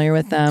you're familiar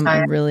with them. I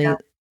really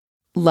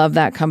love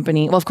that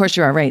company. Well, of course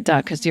you are, right?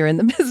 Duh, because you're in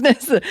the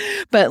business.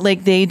 But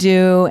like they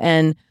do.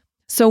 And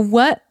so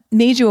what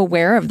made you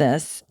aware of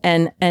this,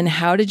 and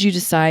how did you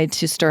decide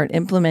to start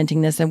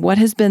implementing this, and what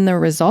has been the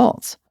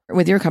results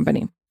with your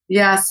company?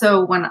 Yeah.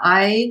 So when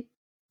I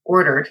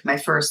ordered my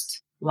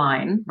first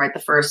line, right, the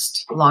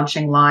first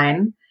launching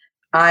line,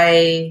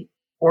 I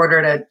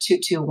ordered a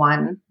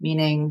 2-2-1,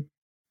 meaning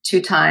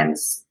 2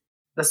 times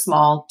the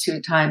small,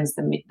 2 times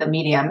the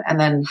medium, and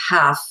then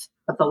half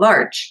of the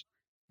large.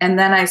 And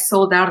then I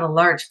sold out of the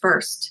large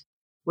first,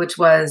 which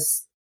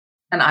was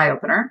an eye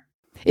opener.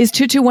 Is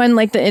 2-2-1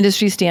 like the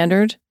industry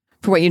standard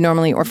for what you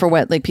normally, or for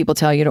what like people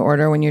tell you to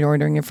order when you're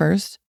ordering your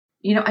first?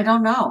 I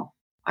don't know.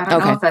 I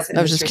don't know if that's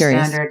industry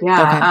standard.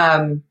 Yeah.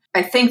 Okay.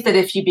 I think that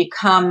if you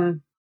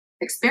become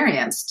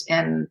experienced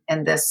in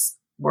this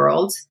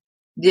world,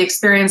 the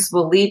experience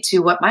will lead to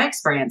what my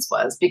experience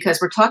was, because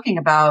we're talking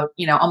about,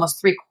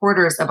 almost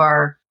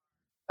 3/4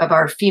 of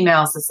our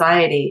female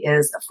society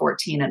is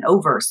 14 and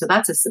over. So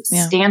that's a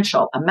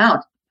substantial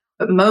amount.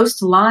 But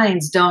most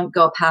lines don't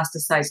go past a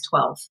size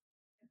 12.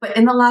 But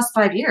in the last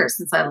 5 years,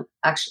 since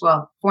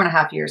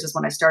 4.5 years is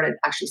when I started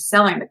actually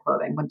selling the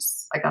clothing,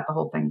 once I got the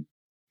whole thing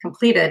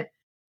completed,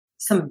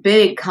 some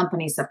big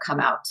companies have come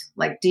out,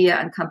 like Dia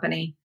and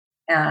Company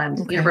and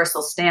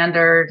Universal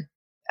Standard,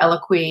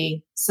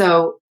 Eloquii.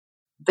 So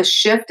the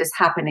shift is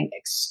happening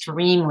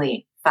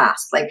extremely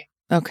fast.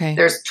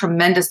 There's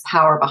tremendous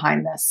power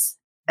behind this.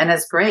 And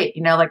it's great,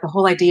 like the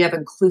whole idea of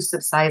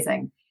inclusive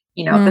sizing.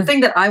 The thing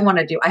that I want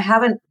to do, I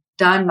haven't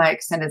done my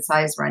extended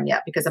size run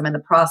yet, because I'm in the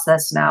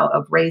process now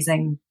of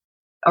raising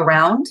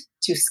around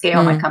to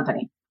scale my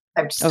company.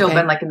 I've still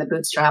been like in the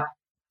bootstrap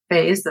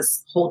phase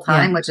this whole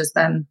time, which has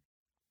been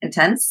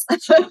intense,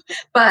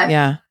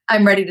 but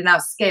I'm ready to now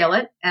scale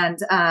it. And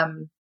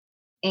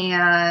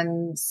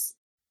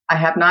I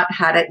have not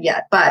had it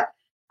yet, but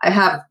I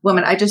have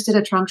women. I just did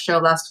a trunk show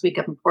last week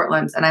up in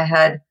Portland, and I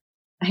had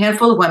a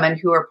handful of women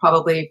who are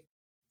probably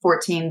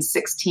 14,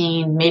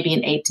 16, maybe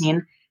an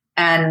 18.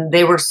 And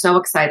they were so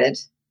excited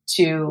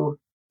to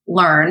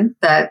learn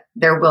that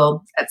there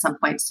will at some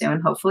point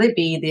soon, hopefully,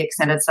 be the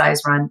extended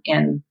size run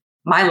in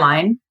my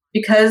line,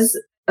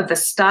 because of the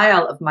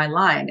style of my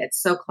line.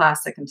 It's so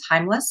classic and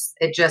timeless.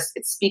 It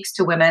speaks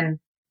to women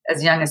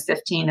as young as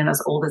 15 and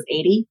as old as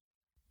 80.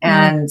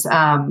 And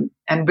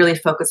really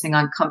focusing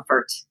on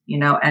comfort,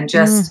 and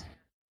just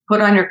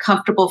put on your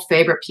comfortable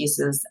favorite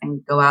pieces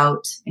and go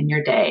out in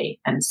your day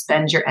and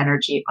spend your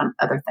energy on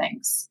other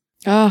things.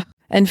 Oh,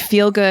 and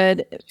feel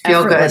good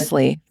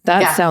effortlessly.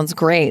 That sounds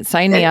great.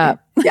 Sign me up.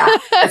 Yeah,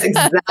 that's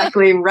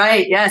exactly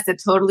right. Yes,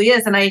 it totally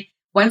is. And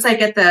once I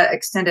get the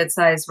extended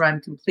size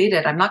run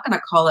completed, I'm not going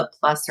to call it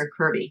plus or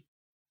curvy.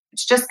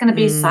 It's just going to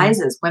be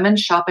sizes, women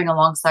shopping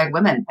alongside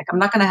women. Like I'm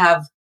not going to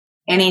have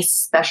any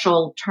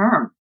special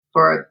term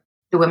for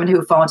the women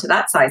who fall into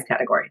that size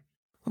category.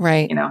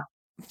 Right.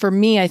 For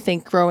me, I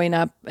think growing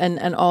up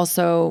and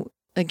also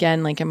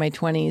again, like in my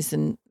 20s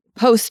and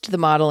post the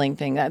modeling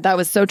thing, that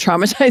was so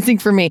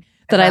traumatizing for me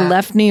that I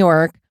left New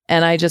York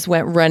And I just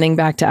went running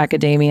back to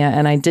academia,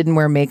 and I didn't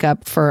wear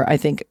makeup for, I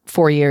think,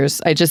 4 years.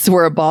 I just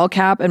wore a ball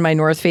cap and my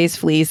North Face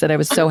fleece, and I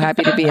was so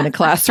happy to be in a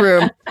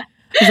classroom. I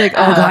was like,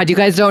 oh God, you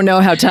guys don't know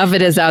how tough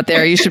it is out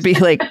there. You should be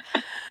like,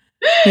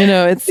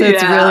 it's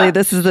really,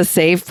 this is the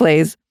safe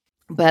place.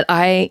 But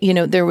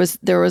there was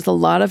a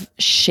lot of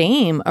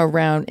shame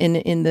around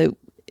in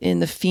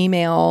the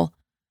female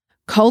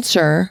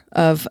culture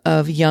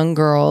of young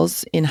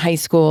girls in high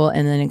school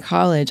and then in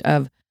college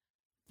of,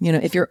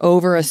 if you're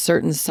over a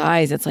certain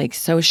size, it's like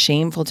so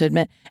shameful to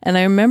admit. And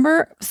I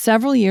remember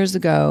several years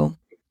ago,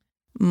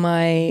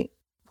 my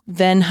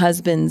then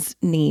husband's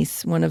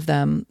niece, one of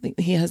them,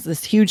 he has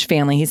this huge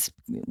family.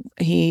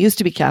 He used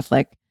to be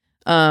Catholic,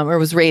 or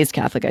was raised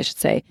Catholic, I should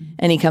say.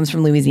 And he comes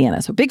from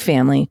Louisiana. So big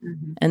family.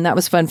 Mm-hmm. And that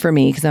was fun for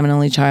me because I'm an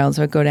only child.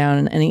 So I'd go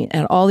down and he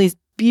had all these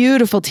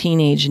beautiful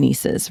teenage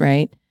nieces,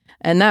 right?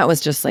 And that was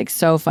just like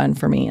so fun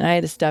for me. And I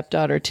had a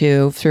stepdaughter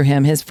too through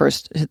him, his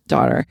first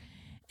daughter.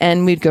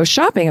 And we'd go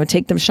shopping. I would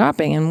take them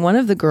shopping. And one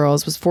of the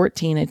girls was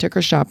 14. I took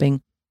her shopping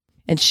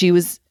and she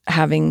was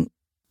having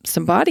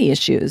some body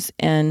issues.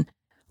 And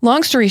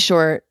long story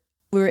short,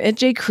 we were at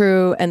J.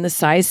 Crew and the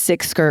size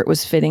 6 skirt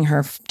was fitting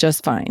her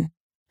just fine.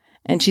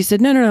 And she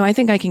said, no, I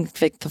think I can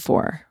fit the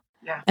 4.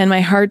 Yeah. And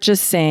my heart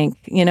just sank,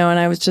 and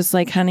I was just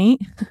like, honey,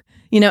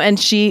 and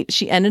she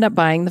ended up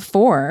buying the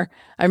 4.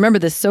 I remember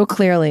this so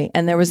clearly.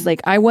 And there was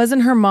like, I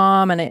wasn't her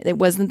mom and it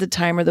wasn't the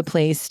time or the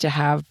place to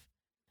have,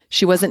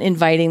 she wasn't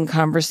inviting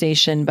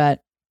conversation, and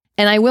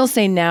I will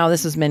say now,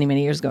 this was many,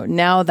 many years ago.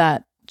 Now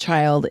that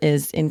child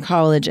is in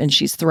college and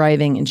she's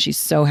thriving and she's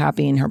so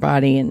happy in her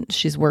body and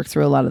she's worked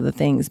through a lot of the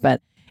things,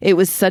 but it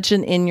was such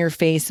an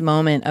in-your-face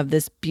moment of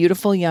this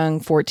beautiful young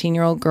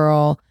 14-year-old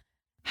girl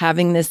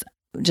having this,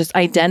 just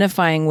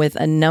identifying with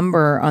a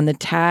number on the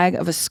tag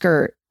of a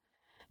skirt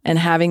and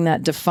having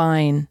that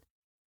define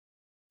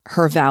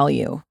her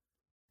value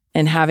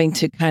and having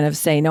to kind of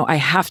say, no, I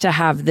have to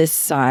have this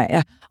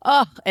size.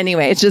 Oh,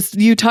 anyway, it's just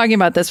you talking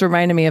about this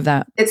reminded me of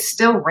that. It's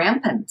still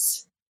rampant.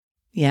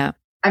 Yeah.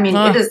 I mean,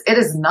 it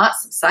is not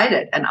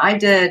subsided. And I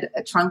did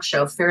a trunk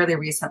show fairly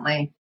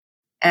recently.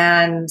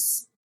 And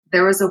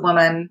there was a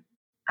woman,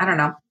 I don't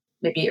know,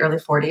 maybe early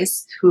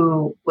 40s,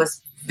 who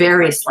was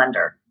very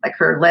slender, like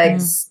her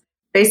legs,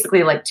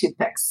 basically like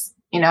toothpicks,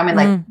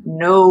 like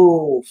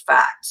no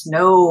fat,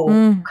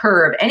 no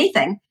curve,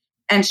 anything.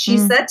 And she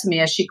said to me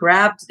as she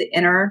grabbed the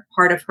inner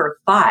part of her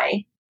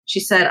thigh, she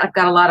said, I've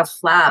got a lot of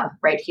flab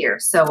right here.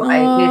 So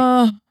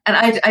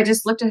I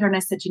just looked at her and I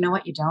said, you know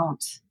what? You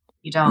don't.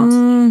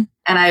 And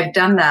I've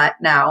done that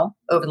now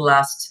over the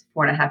last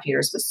 4.5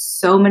 years with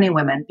so many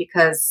women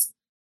because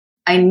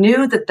I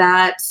knew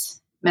that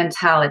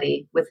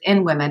mentality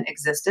within women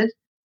existed.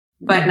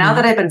 But now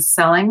that I've been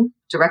selling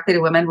directly to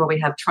women where we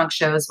have trunk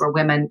shows where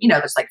women,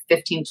 there's like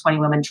 15, 20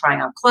 women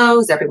trying on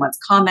clothes, everyone's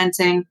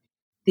commenting,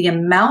 the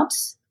amount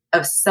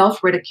of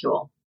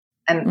self-ridicule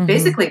and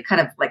basically kind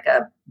of like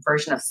a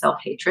version of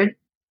self-hatred,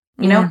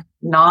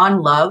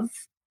 non-love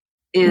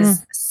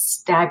is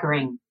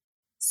staggering.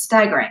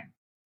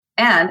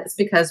 And it's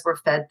because we're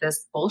fed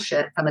this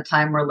bullshit from the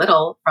time we're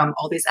little from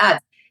all these ads.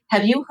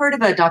 Have you heard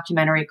of a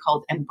documentary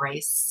called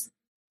Embrace?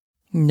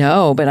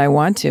 No, but I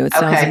want to. It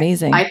sounds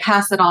amazing. I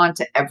pass it on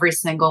to every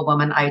single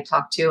woman I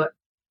talk to.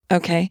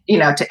 Okay.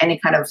 To any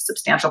kind of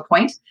substantial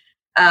point.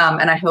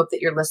 And I hope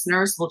that your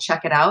listeners will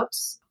check it out.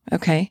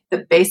 Okay.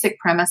 The basic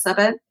premise of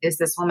it is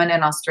this woman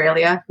in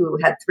Australia who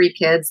had 3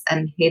 kids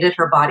and hated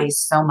her body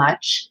so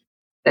much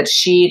that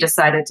she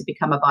decided to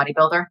become a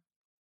bodybuilder.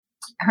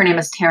 Her name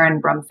is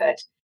Taryn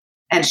Brumfitt.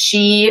 And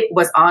she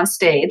was on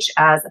stage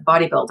as a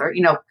bodybuilder,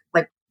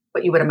 like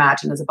what you would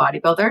imagine as a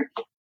bodybuilder.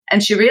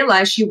 And she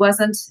realized she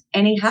wasn't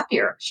any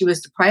happier. She was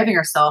depriving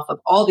herself of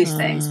all these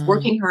things,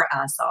 working her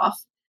ass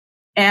off.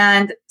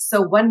 And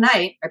so one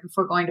night, right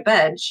before going to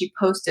bed, she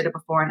posted a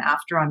before and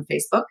after on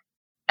Facebook.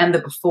 And the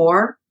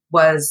before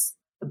was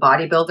the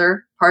bodybuilder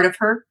part of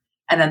her.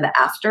 And then the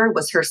after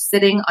was her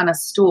sitting on a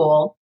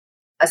stool,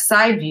 a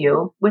side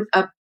view with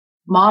a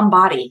mom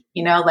body,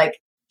 like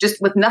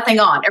just with nothing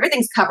on.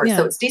 Everything's covered,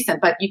 so it's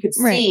decent. But you could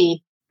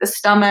see the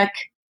stomach,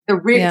 the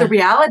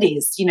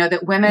realities,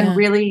 that women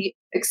really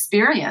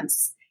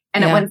experience.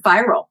 And it went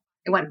viral.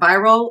 It went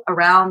viral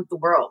around the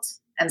world.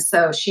 And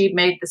so she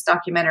made this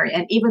documentary,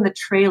 and even the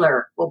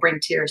trailer will bring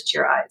tears to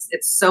your eyes.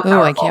 It's so powerful.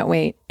 Oh, I can't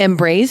wait.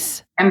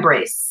 Embrace?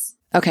 Embrace.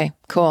 Okay,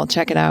 cool.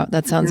 Check it out.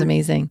 That sounds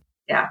amazing.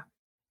 Yeah.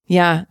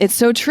 Yeah, it's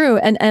so true.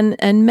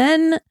 And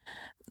men,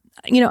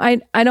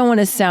 I don't want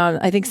to sound,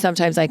 I think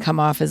sometimes I come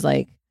off as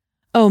like,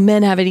 oh,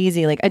 men have it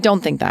easy. Like, I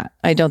don't think that.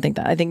 I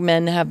think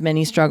men have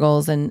many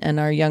struggles and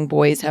our young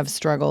boys have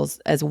struggles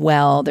as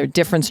well. They're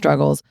different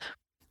struggles.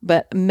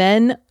 But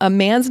a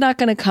man's not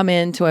going to come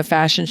into a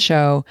fashion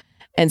show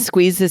and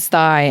squeeze his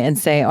thigh and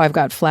say, oh, I've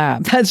got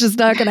flab. That's just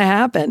not going to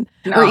happen.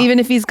 No. Or even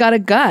if he's got a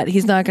gut,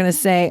 he's not going to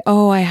say,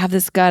 oh, I have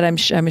this gut.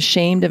 I'm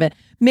ashamed of it.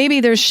 Maybe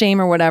there's shame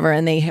or whatever,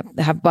 and they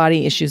have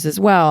body issues as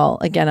well.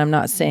 Again, I'm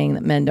not saying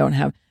that men don't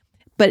have,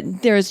 but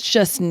there's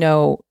just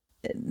no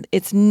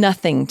it's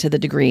nothing to the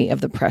degree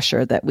of the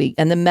pressure that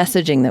and the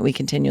messaging that we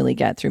continually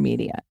get through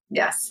media.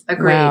 Yes,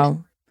 agreed.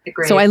 Wow.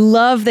 Agreed. So I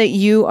love that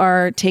you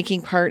are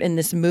taking part in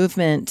this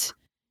movement.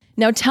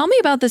 Now, tell me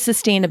about the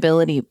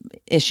sustainability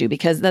issue,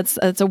 because that's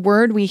a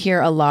word we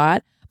hear a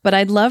lot, but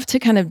I'd love to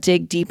kind of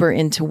dig deeper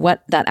into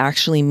what that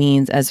actually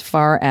means as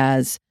far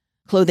as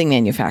clothing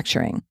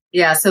manufacturing.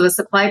 Yeah, so the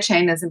supply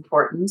chain is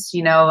important.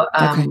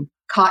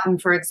 Cotton,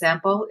 for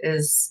example,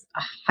 is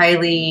a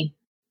highly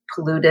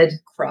polluted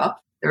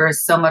crop. There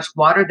is so much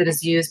water that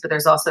is used, but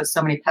there's also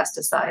so many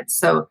pesticides.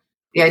 So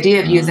the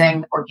idea of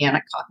using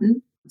organic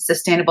cotton,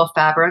 sustainable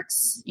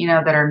fabrics,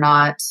 that are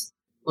not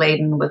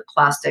laden with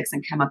plastics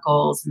and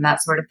chemicals and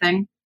that sort of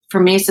thing. For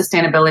me,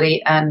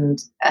 sustainability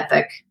and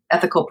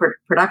ethical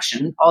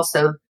production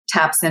also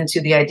taps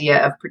into the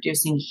idea of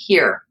producing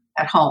here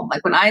at home.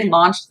 Like when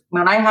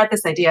I had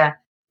this idea,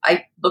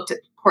 I looked at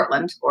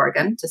Portland,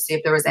 Oregon, to see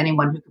if there was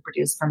anyone who could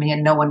produce for me,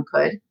 and no one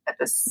could at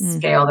the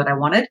scale that I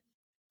wanted.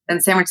 Then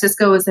San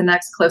Francisco was the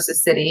next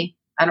closest city.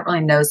 I don't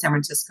really know San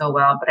Francisco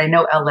well, but I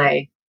know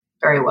LA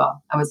very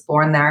well. I was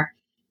born there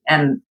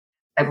and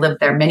I've lived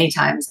there many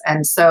times.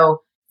 And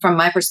so from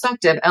my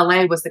perspective,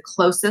 LA was the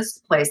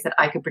closest place that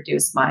I could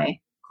produce my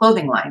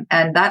clothing line.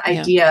 And that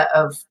idea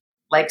of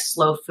like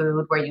slow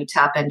food, where you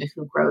tap into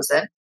who grows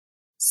it,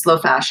 slow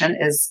fashion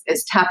is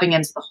tapping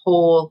into the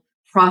whole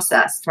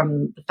process,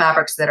 from the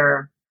fabrics that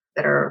are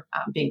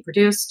being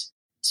produced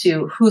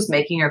to who's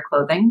making your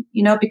clothing,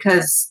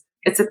 because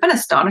it's been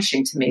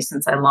astonishing to me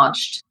since I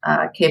launched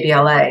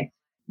KBLA.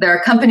 There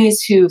are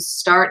companies who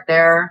start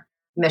their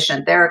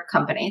mission, their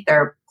company,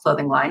 their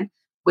clothing line,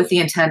 with the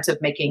intent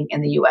of making in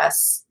the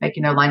US,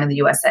 making their line in the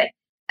USA.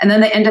 And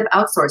then they end up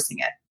outsourcing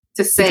it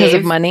to save because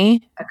of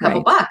money, a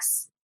couple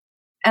bucks.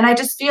 And I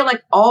just feel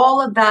like all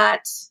of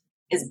that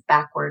is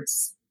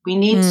backwards. We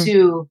need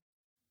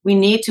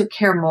to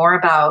care more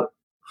about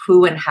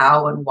who and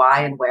how and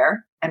why and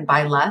where, and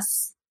buy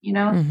less,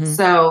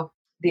 So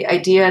the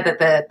idea that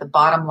the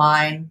bottom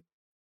line,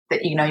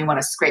 that, you want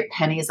to scrape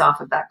pennies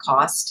off of that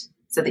cost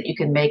so that you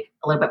can make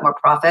a little bit more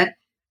profit,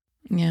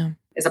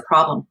 is a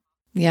problem.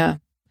 Yeah.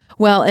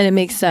 Well, and it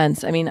makes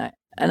sense. I mean,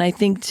 and I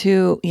think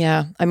too,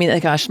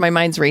 gosh, my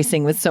mind's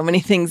racing with so many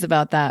things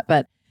about that,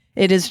 but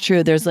it is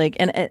true. There's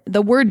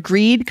the word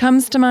greed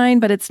comes to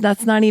mind, but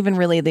that's not even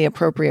really the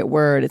appropriate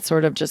word. It's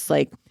sort of just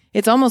like,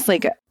 it's almost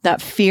like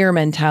that fear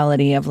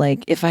mentality of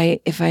like, if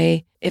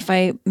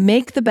I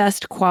make the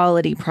best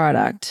quality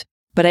product,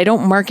 but I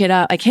don't mark it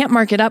up, I can't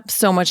mark it up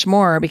so much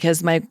more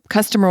because my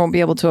customer won't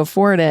be able to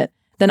afford it,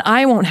 then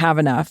I won't have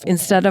enough.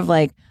 Instead of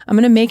like, I'm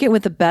going to make it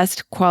with the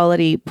best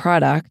quality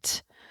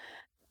product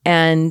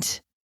and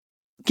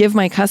give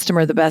my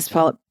customer the best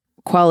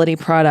quality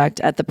product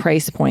at the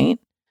price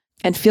point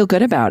and feel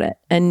good about it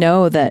and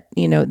know that,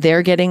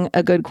 they're getting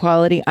a good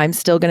quality. I'm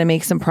still going to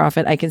make some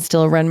profit. I can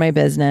still run my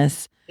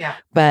business. Yeah.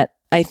 But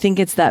I think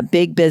it's that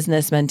big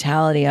business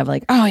mentality of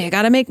like, oh, you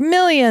got to make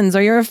millions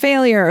or you're a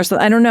failure or so.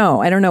 I don't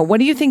know. What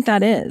do you think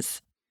that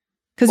is?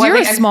 Because you're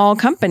a small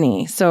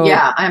company. So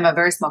yeah, I'm a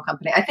very small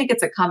company. I think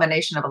it's a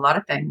combination of a lot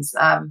of things.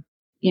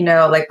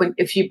 Like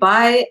if you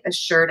buy a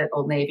shirt at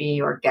Old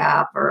Navy or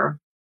Gap, or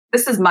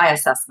this is my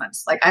assessment.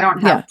 Like I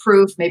don't have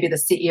proof. Maybe the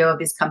CEO of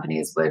these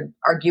companies would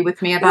argue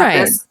with me about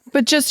this.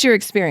 But just your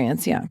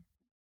experience, yeah.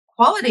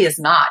 Quality is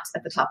not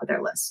at the top of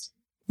their list.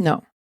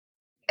 No.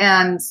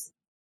 And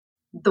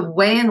the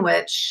way in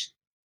which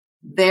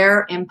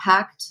their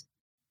impact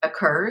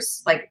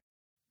occurs, like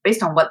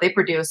based on what they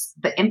produce,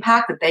 the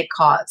impact that they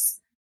cause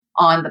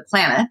on the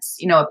planet,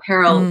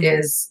 apparel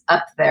is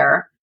up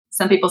there.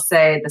 Some people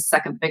say the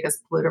second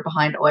biggest polluter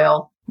behind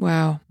oil.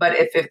 Wow. But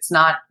if it's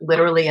not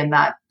literally in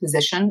that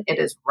position, it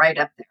is right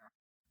up there.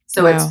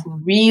 So it's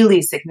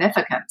really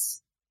significant.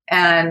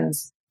 And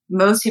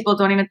most people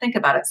don't even think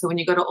about it. So when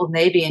you go to Old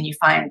Navy and you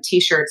find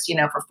t-shirts,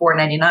 for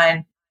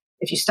 $4.99,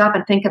 if you stop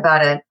and think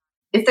about it,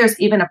 if there's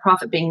even a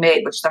profit being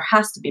made, which there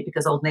has to be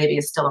because Old Navy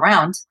is still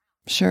around.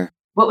 Sure.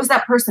 What was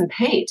that person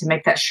paid to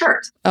make that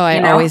shirt? Oh,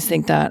 I always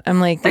think that.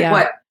 I'm like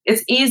what?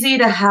 It's easy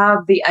to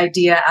have the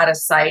idea out of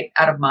sight,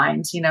 out of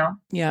mind,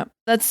 Yeah.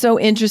 That's so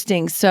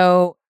interesting.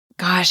 So,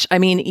 gosh, I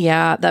mean,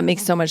 yeah, that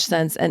makes so much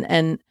sense.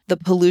 And the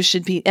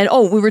pollution piece. And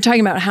we were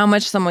talking about how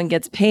much someone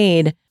gets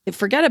paid.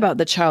 Forget about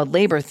the child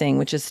labor thing,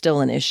 which is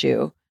still an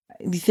issue.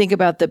 You think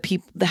about the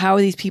people, how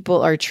these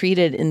people are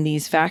treated in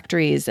these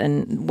factories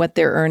and what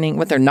they're earning,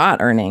 what they're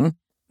not earning.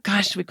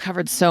 Gosh, we've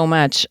covered so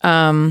much.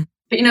 But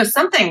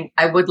something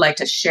I would like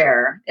to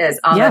share is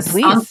on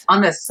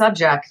the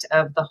subject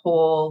of the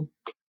whole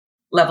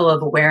level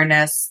of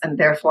awareness and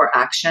therefore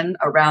action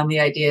around the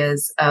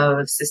ideas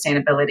of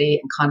sustainability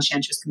and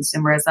conscientious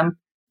consumerism.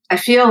 I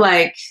feel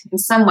like in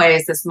some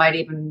ways this might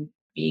even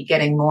be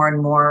getting more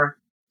and more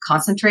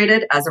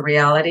concentrated as a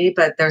reality,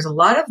 but there's a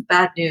lot of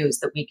bad news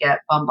that we get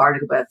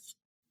bombarded with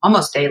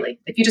almost daily.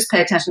 If you just pay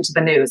attention to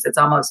the news, it's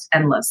almost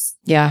endless.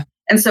 Yeah.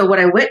 And so what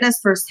I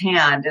witnessed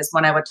firsthand is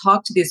when I would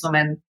talk to these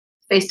women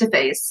face to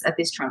face at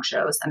these trunk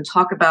shows and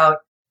talk about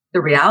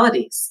the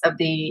realities of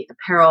the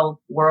apparel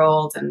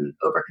world and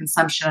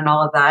overconsumption and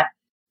all of that,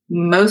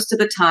 most of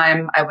the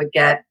time I would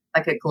get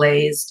like a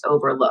glazed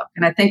over look.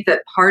 And I think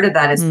that part of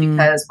that is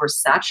because we're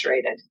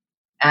saturated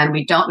and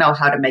we don't know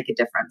how to make a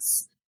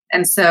difference.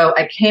 And so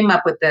I came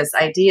up with this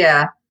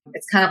idea.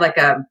 It's kind of like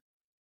a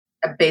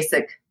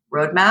basic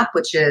roadmap,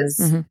 which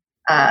is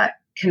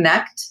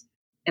connect,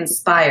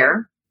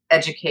 inspire,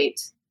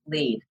 educate,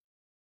 lead.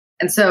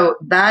 And so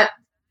that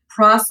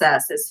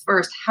process is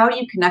first, how do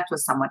you connect with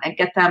someone and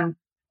get them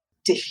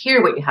to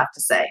hear what you have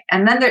to say?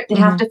 And then they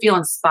have to feel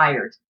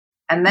inspired.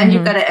 And then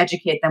you've got to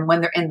educate them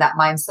when they're in that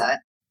mindset,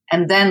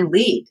 and then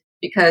lead,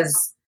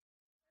 because,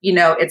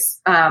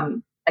 it's,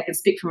 I can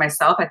speak for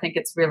myself. I think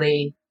it's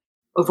really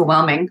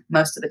overwhelming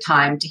most of the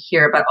time to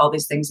hear about all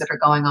these things that are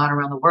going on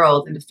around the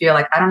world and to feel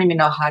like I don't even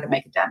know how to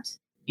make a dent.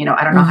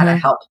 I don't know how to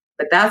help.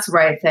 But that's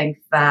where I think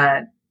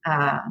that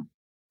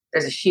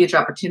there's a huge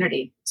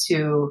opportunity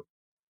to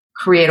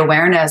create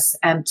awareness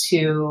and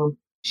to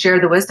share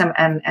the wisdom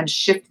and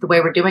shift the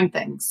way we're doing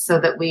things so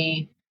that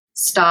we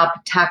stop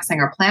taxing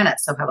our planet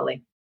so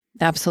heavily.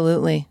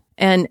 Absolutely.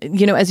 And,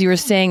 as you were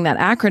saying that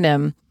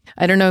acronym,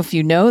 I don't know if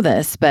you know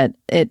this, but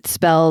it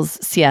spells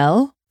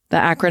ciel, the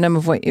acronym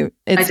of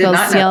it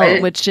spells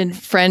ciel, which in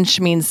French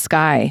means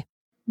sky.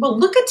 Well,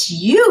 look at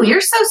you.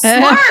 You're so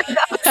smart.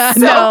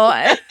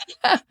 No.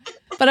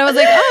 But I was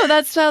like, oh,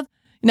 that spelled.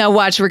 Now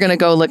watch, we're going to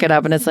go look it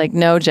up. And it's like,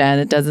 no, Jen,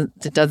 it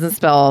doesn't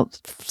spell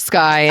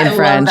sky in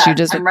French.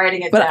 I'm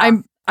writing it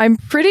down. I'm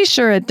pretty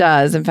sure it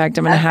does. In fact,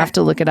 I'm going to have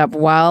to look it up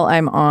while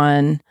I'm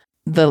on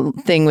the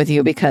thing with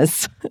you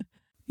because,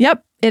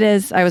 yep, it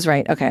is. I was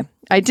right. Okay.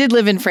 I did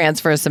live in France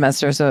for a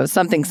semester, so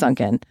something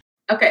sunk in.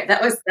 Okay.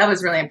 That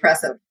was really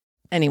impressive.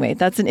 Anyway,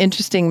 that's an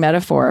interesting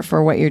metaphor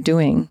for what you're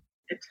doing.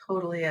 It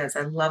totally is.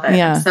 I love it.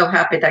 Yeah. I'm so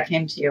happy that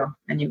came to you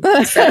and you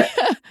said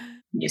it.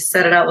 You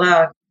said it out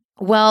loud.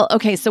 Well,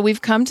 okay, so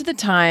we've come to the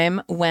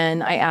time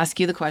when I ask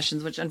you the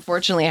questions, which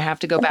unfortunately I have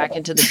to go back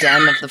into the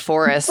den of the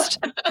forest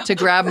to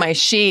grab my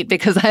sheet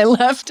because I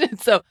left it.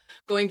 So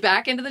going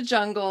back into the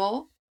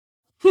jungle.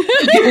 Look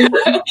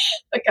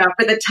out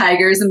for the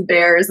tigers and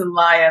bears and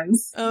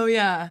lions. Oh,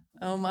 yeah.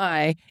 Oh,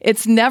 my.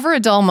 It's never a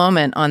dull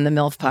moment on the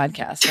MILF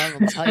podcast. I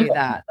will tell you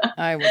that.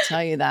 I will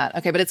tell you that.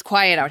 Okay, but it's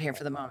quiet out here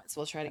for the moment,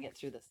 so we'll try to get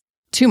through this.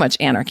 Too much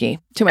anarchy,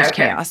 too much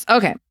chaos.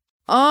 Okay.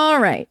 All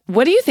right.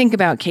 What do you think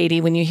about, Katie,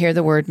 when you hear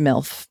the word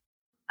MILF?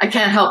 I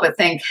can't help but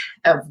think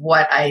of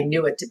what I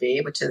knew it to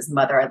be, which is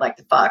mother I'd like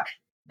to fuck.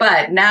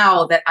 But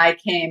now that I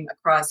came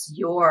across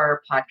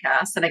your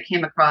podcast and I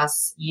came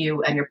across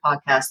you and your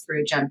podcast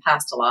through Jen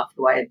Pastiloff,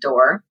 who I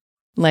adore.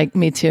 Like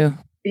me too.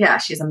 Yeah,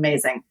 she's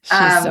amazing.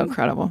 She's so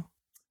incredible.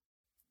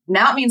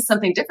 Now it means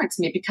something different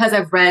to me because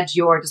I've read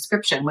your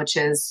description, which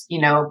is,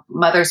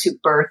 mothers who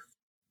birth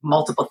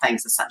multiple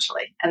things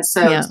essentially. And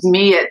so to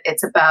me,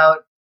 it's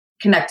about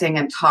connecting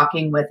and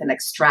talking with and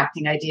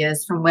extracting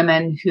ideas from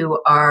women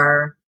who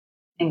are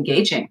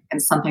engaging in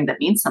something that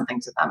means something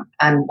to them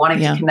and wanting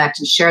to connect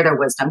and share their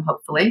wisdom,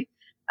 hopefully.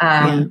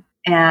 And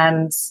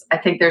I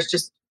think there's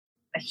just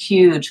a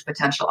huge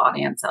potential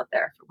audience out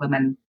there for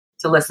women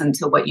to listen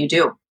to what you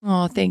do.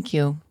 Oh, thank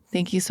you.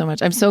 Thank you so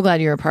much. I'm so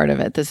glad you're a part of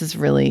it. This is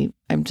really,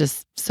 I'm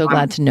just so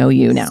glad to know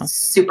you now.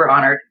 Super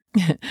honored.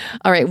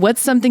 All right.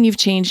 What's something you've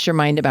changed your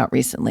mind about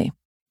recently?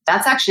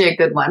 That's actually a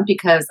good one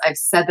because I've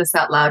said this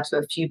out loud to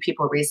a few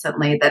people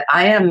recently that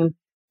I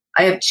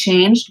have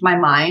changed my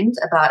mind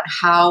about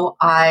how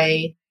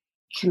I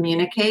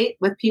communicate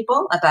with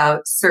people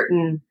about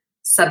certain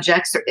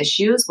subjects or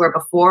issues, where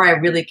before I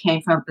really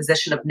came from a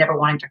position of never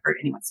wanting to hurt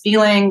anyone's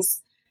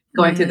feelings,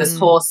 going through this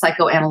whole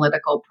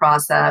psychoanalytical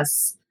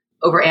process,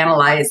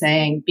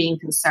 overanalyzing, being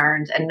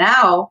concerned. And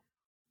now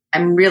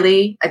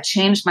I've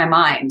changed my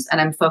mind and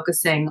I'm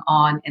focusing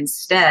on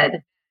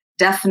instead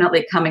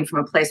definitely coming from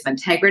a place of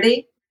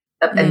integrity,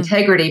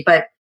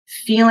 but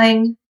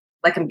feeling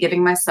like I'm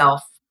giving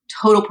myself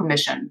total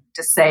permission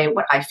to say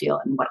what I feel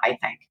and what I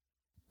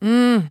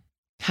think.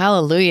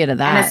 Hallelujah to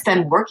that. And it's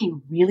been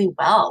working really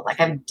well.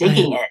 Like I'm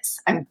digging it.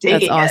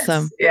 That's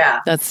awesome. Yeah.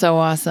 That's so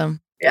awesome.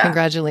 Yeah.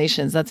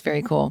 Congratulations. That's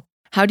very cool.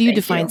 How do you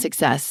define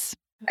success?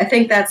 I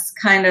think that's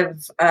kind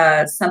of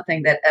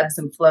something that ebbs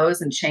and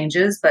flows and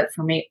changes. But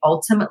for me,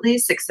 ultimately,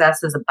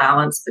 success is a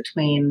balance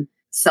between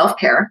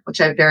self-care, which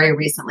I very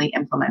recently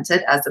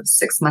implemented. As of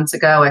 6 months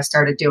ago, I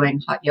started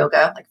doing hot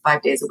yoga like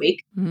 5 days a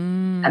week.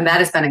 And that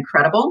has been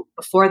incredible.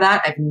 Before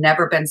that, I've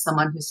never been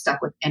someone who's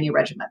stuck with any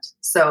regiment.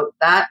 So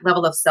that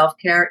level of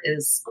self-care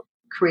is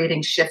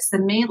creating shifts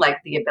in me, like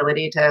the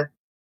ability to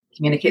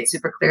communicate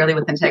super clearly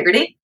with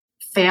integrity.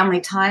 Family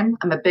time.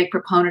 I'm a big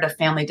proponent of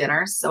family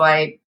dinners. So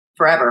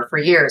for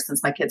years,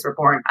 since my kids were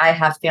born, I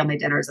have family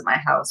dinners at my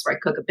house where I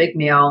cook a big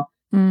meal,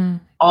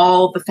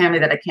 all the family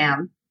that I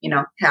can,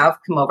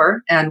 come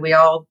over, and we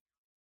all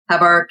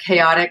have our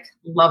chaotic,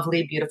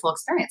 lovely, beautiful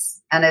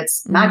experience. And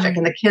it's magic.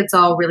 And the kids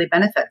all really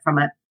benefit from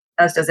it,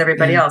 as does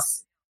everybody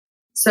else.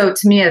 So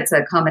to me, it's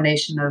a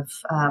combination of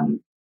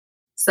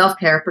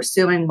self-care,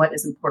 pursuing what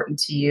is important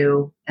to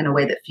you in a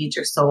way that feeds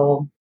your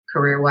soul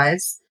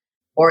career-wise,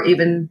 or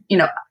even,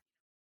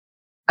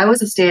 I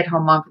was a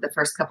stay-at-home mom for the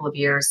first couple of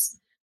years.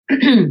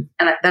 And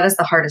that is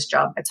the hardest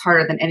job. It's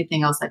harder than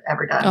anything else I've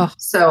ever done. Oh,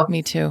 so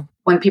me too.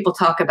 When people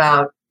talk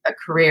about a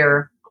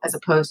career as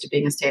opposed to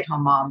being a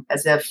stay-at-home mom,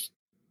 as if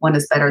one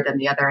is better than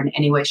the other in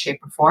any way, shape,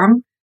 or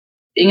form,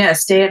 being a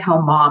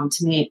stay-at-home mom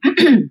to me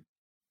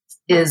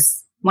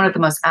is one of the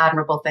most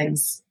admirable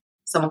things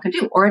someone can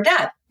do, or a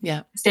dad.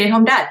 Yeah.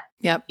 Stay-at-home dad.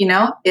 Yep.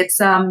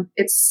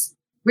 It's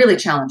really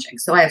challenging.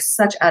 So I have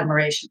such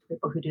admiration for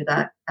people who do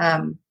that.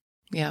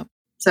 Yeah.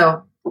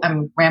 So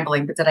I'm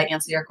rambling, but did I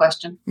answer your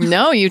question?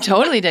 No, you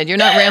totally did. You're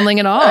not rambling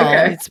at all.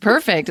 Okay. It's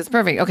perfect. It's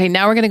perfect. Okay,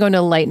 now we're going to go into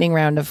a lightning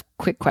round of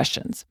quick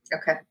questions.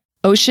 Okay.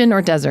 Ocean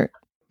or desert?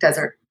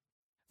 Desert.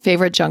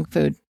 Favorite junk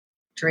food?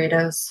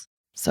 Doritos.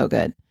 So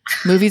good.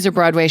 Movies or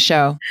Broadway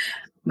show?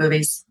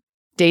 Movies.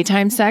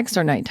 Daytime sex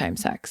or nighttime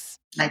sex?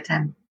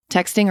 Nighttime.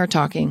 Texting or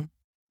talking?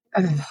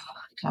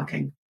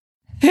 Talking.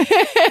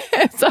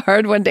 It's a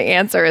hard one to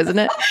answer, isn't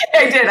it?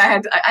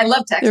 I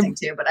love texting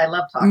too, but I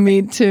love talking.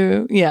 Me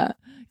too. Yeah.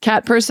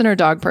 Cat person or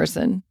dog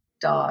person?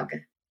 Dog.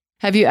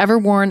 Have you ever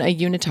worn a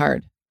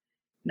unitard?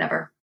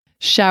 Never.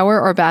 Shower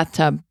or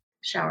bathtub?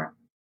 Shower.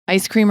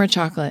 Ice cream or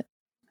chocolate?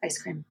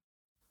 Ice cream.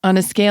 On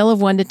a scale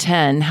of 1 to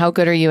 10, how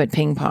good are you at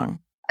ping pong?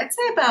 I'd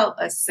say about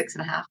a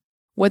 6.5.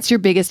 What's your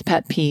biggest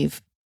pet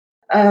peeve?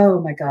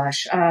 Oh my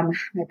gosh.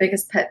 My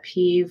biggest pet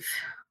peeve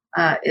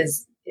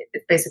is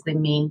basically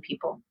mean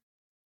people.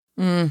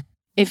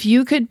 If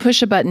you could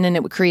push a button and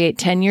it would create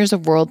 10 years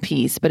of world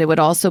peace, but it would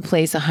also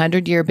place a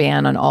 100-year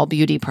ban on all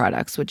beauty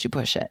products, would you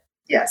push it?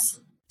 Yes.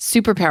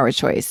 Superpower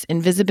choice: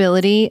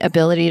 invisibility,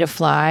 ability to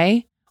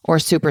fly, or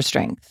super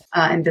strength?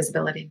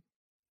 Invisibility.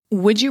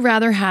 Would you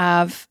rather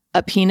have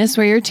a penis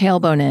where your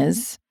tailbone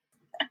is,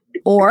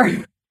 or...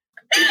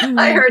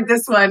 I heard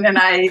this one and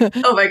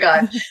oh my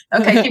God.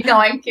 Okay, keep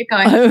going.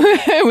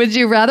 Would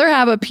you rather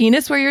have a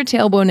penis where your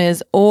tailbone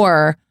is,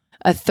 or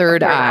a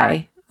third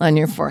eye on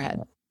your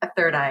forehead? A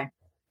third eye.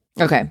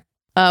 Okay.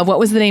 What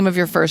was the name of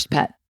your first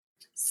pet?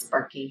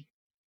 Sparky.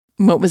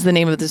 What was the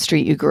name of the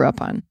street you grew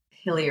up on?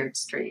 Hilliard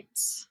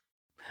Streets.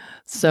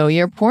 So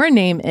your porn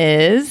name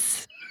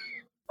is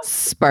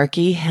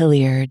Sparky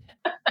Hilliard.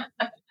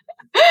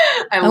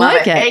 I love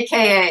like it.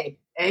 it.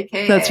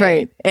 AKA. That's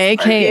right.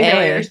 AKA.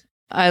 Hilliard.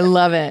 I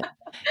love it.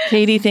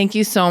 Katie, thank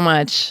you so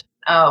much.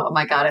 Oh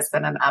my God, it's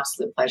been an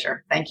absolute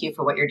pleasure. Thank you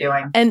for what you're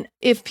doing. And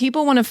if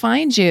people want to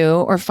find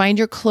you or find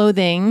your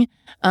clothing,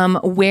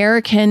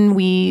 where can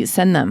we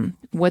send them?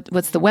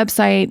 What's the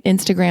website,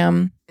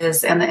 Instagram?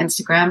 And the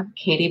Instagram,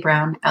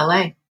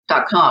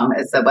 KatieBrownLA.com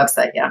is the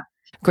website. Yeah.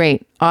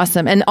 Great.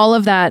 Awesome. And all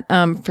of that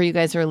for you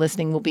guys who are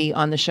listening will be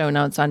on the show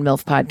notes on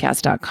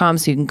MILFpodcast.com.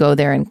 So you can go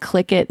there and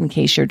click it in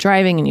case you're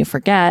driving and you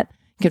forget.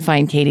 You can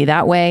find Katie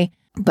that way.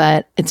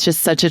 But it's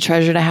just such a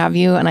treasure to have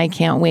you. And I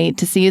can't wait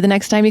to see you the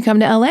next time you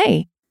come to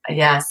LA.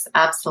 Yes,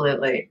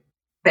 absolutely.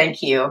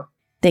 Thank you.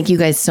 Thank you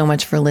guys so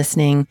much for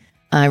listening.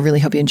 I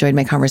really hope you enjoyed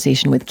my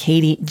conversation with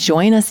Katie.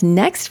 Join us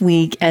next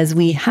week as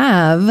we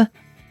have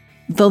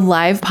the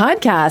live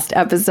podcast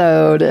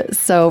episode.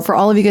 So for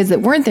all of you guys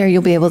that weren't there,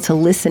 you'll be able to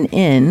listen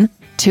in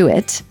to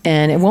it.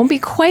 And it won't be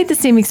quite the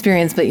same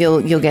experience, but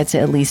you'll get to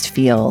at least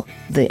feel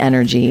the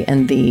energy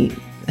and the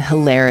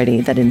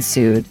hilarity that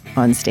ensued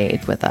on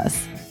stage with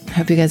us. I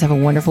hope you guys have a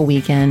wonderful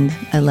weekend.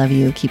 I love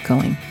you. Keep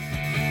going.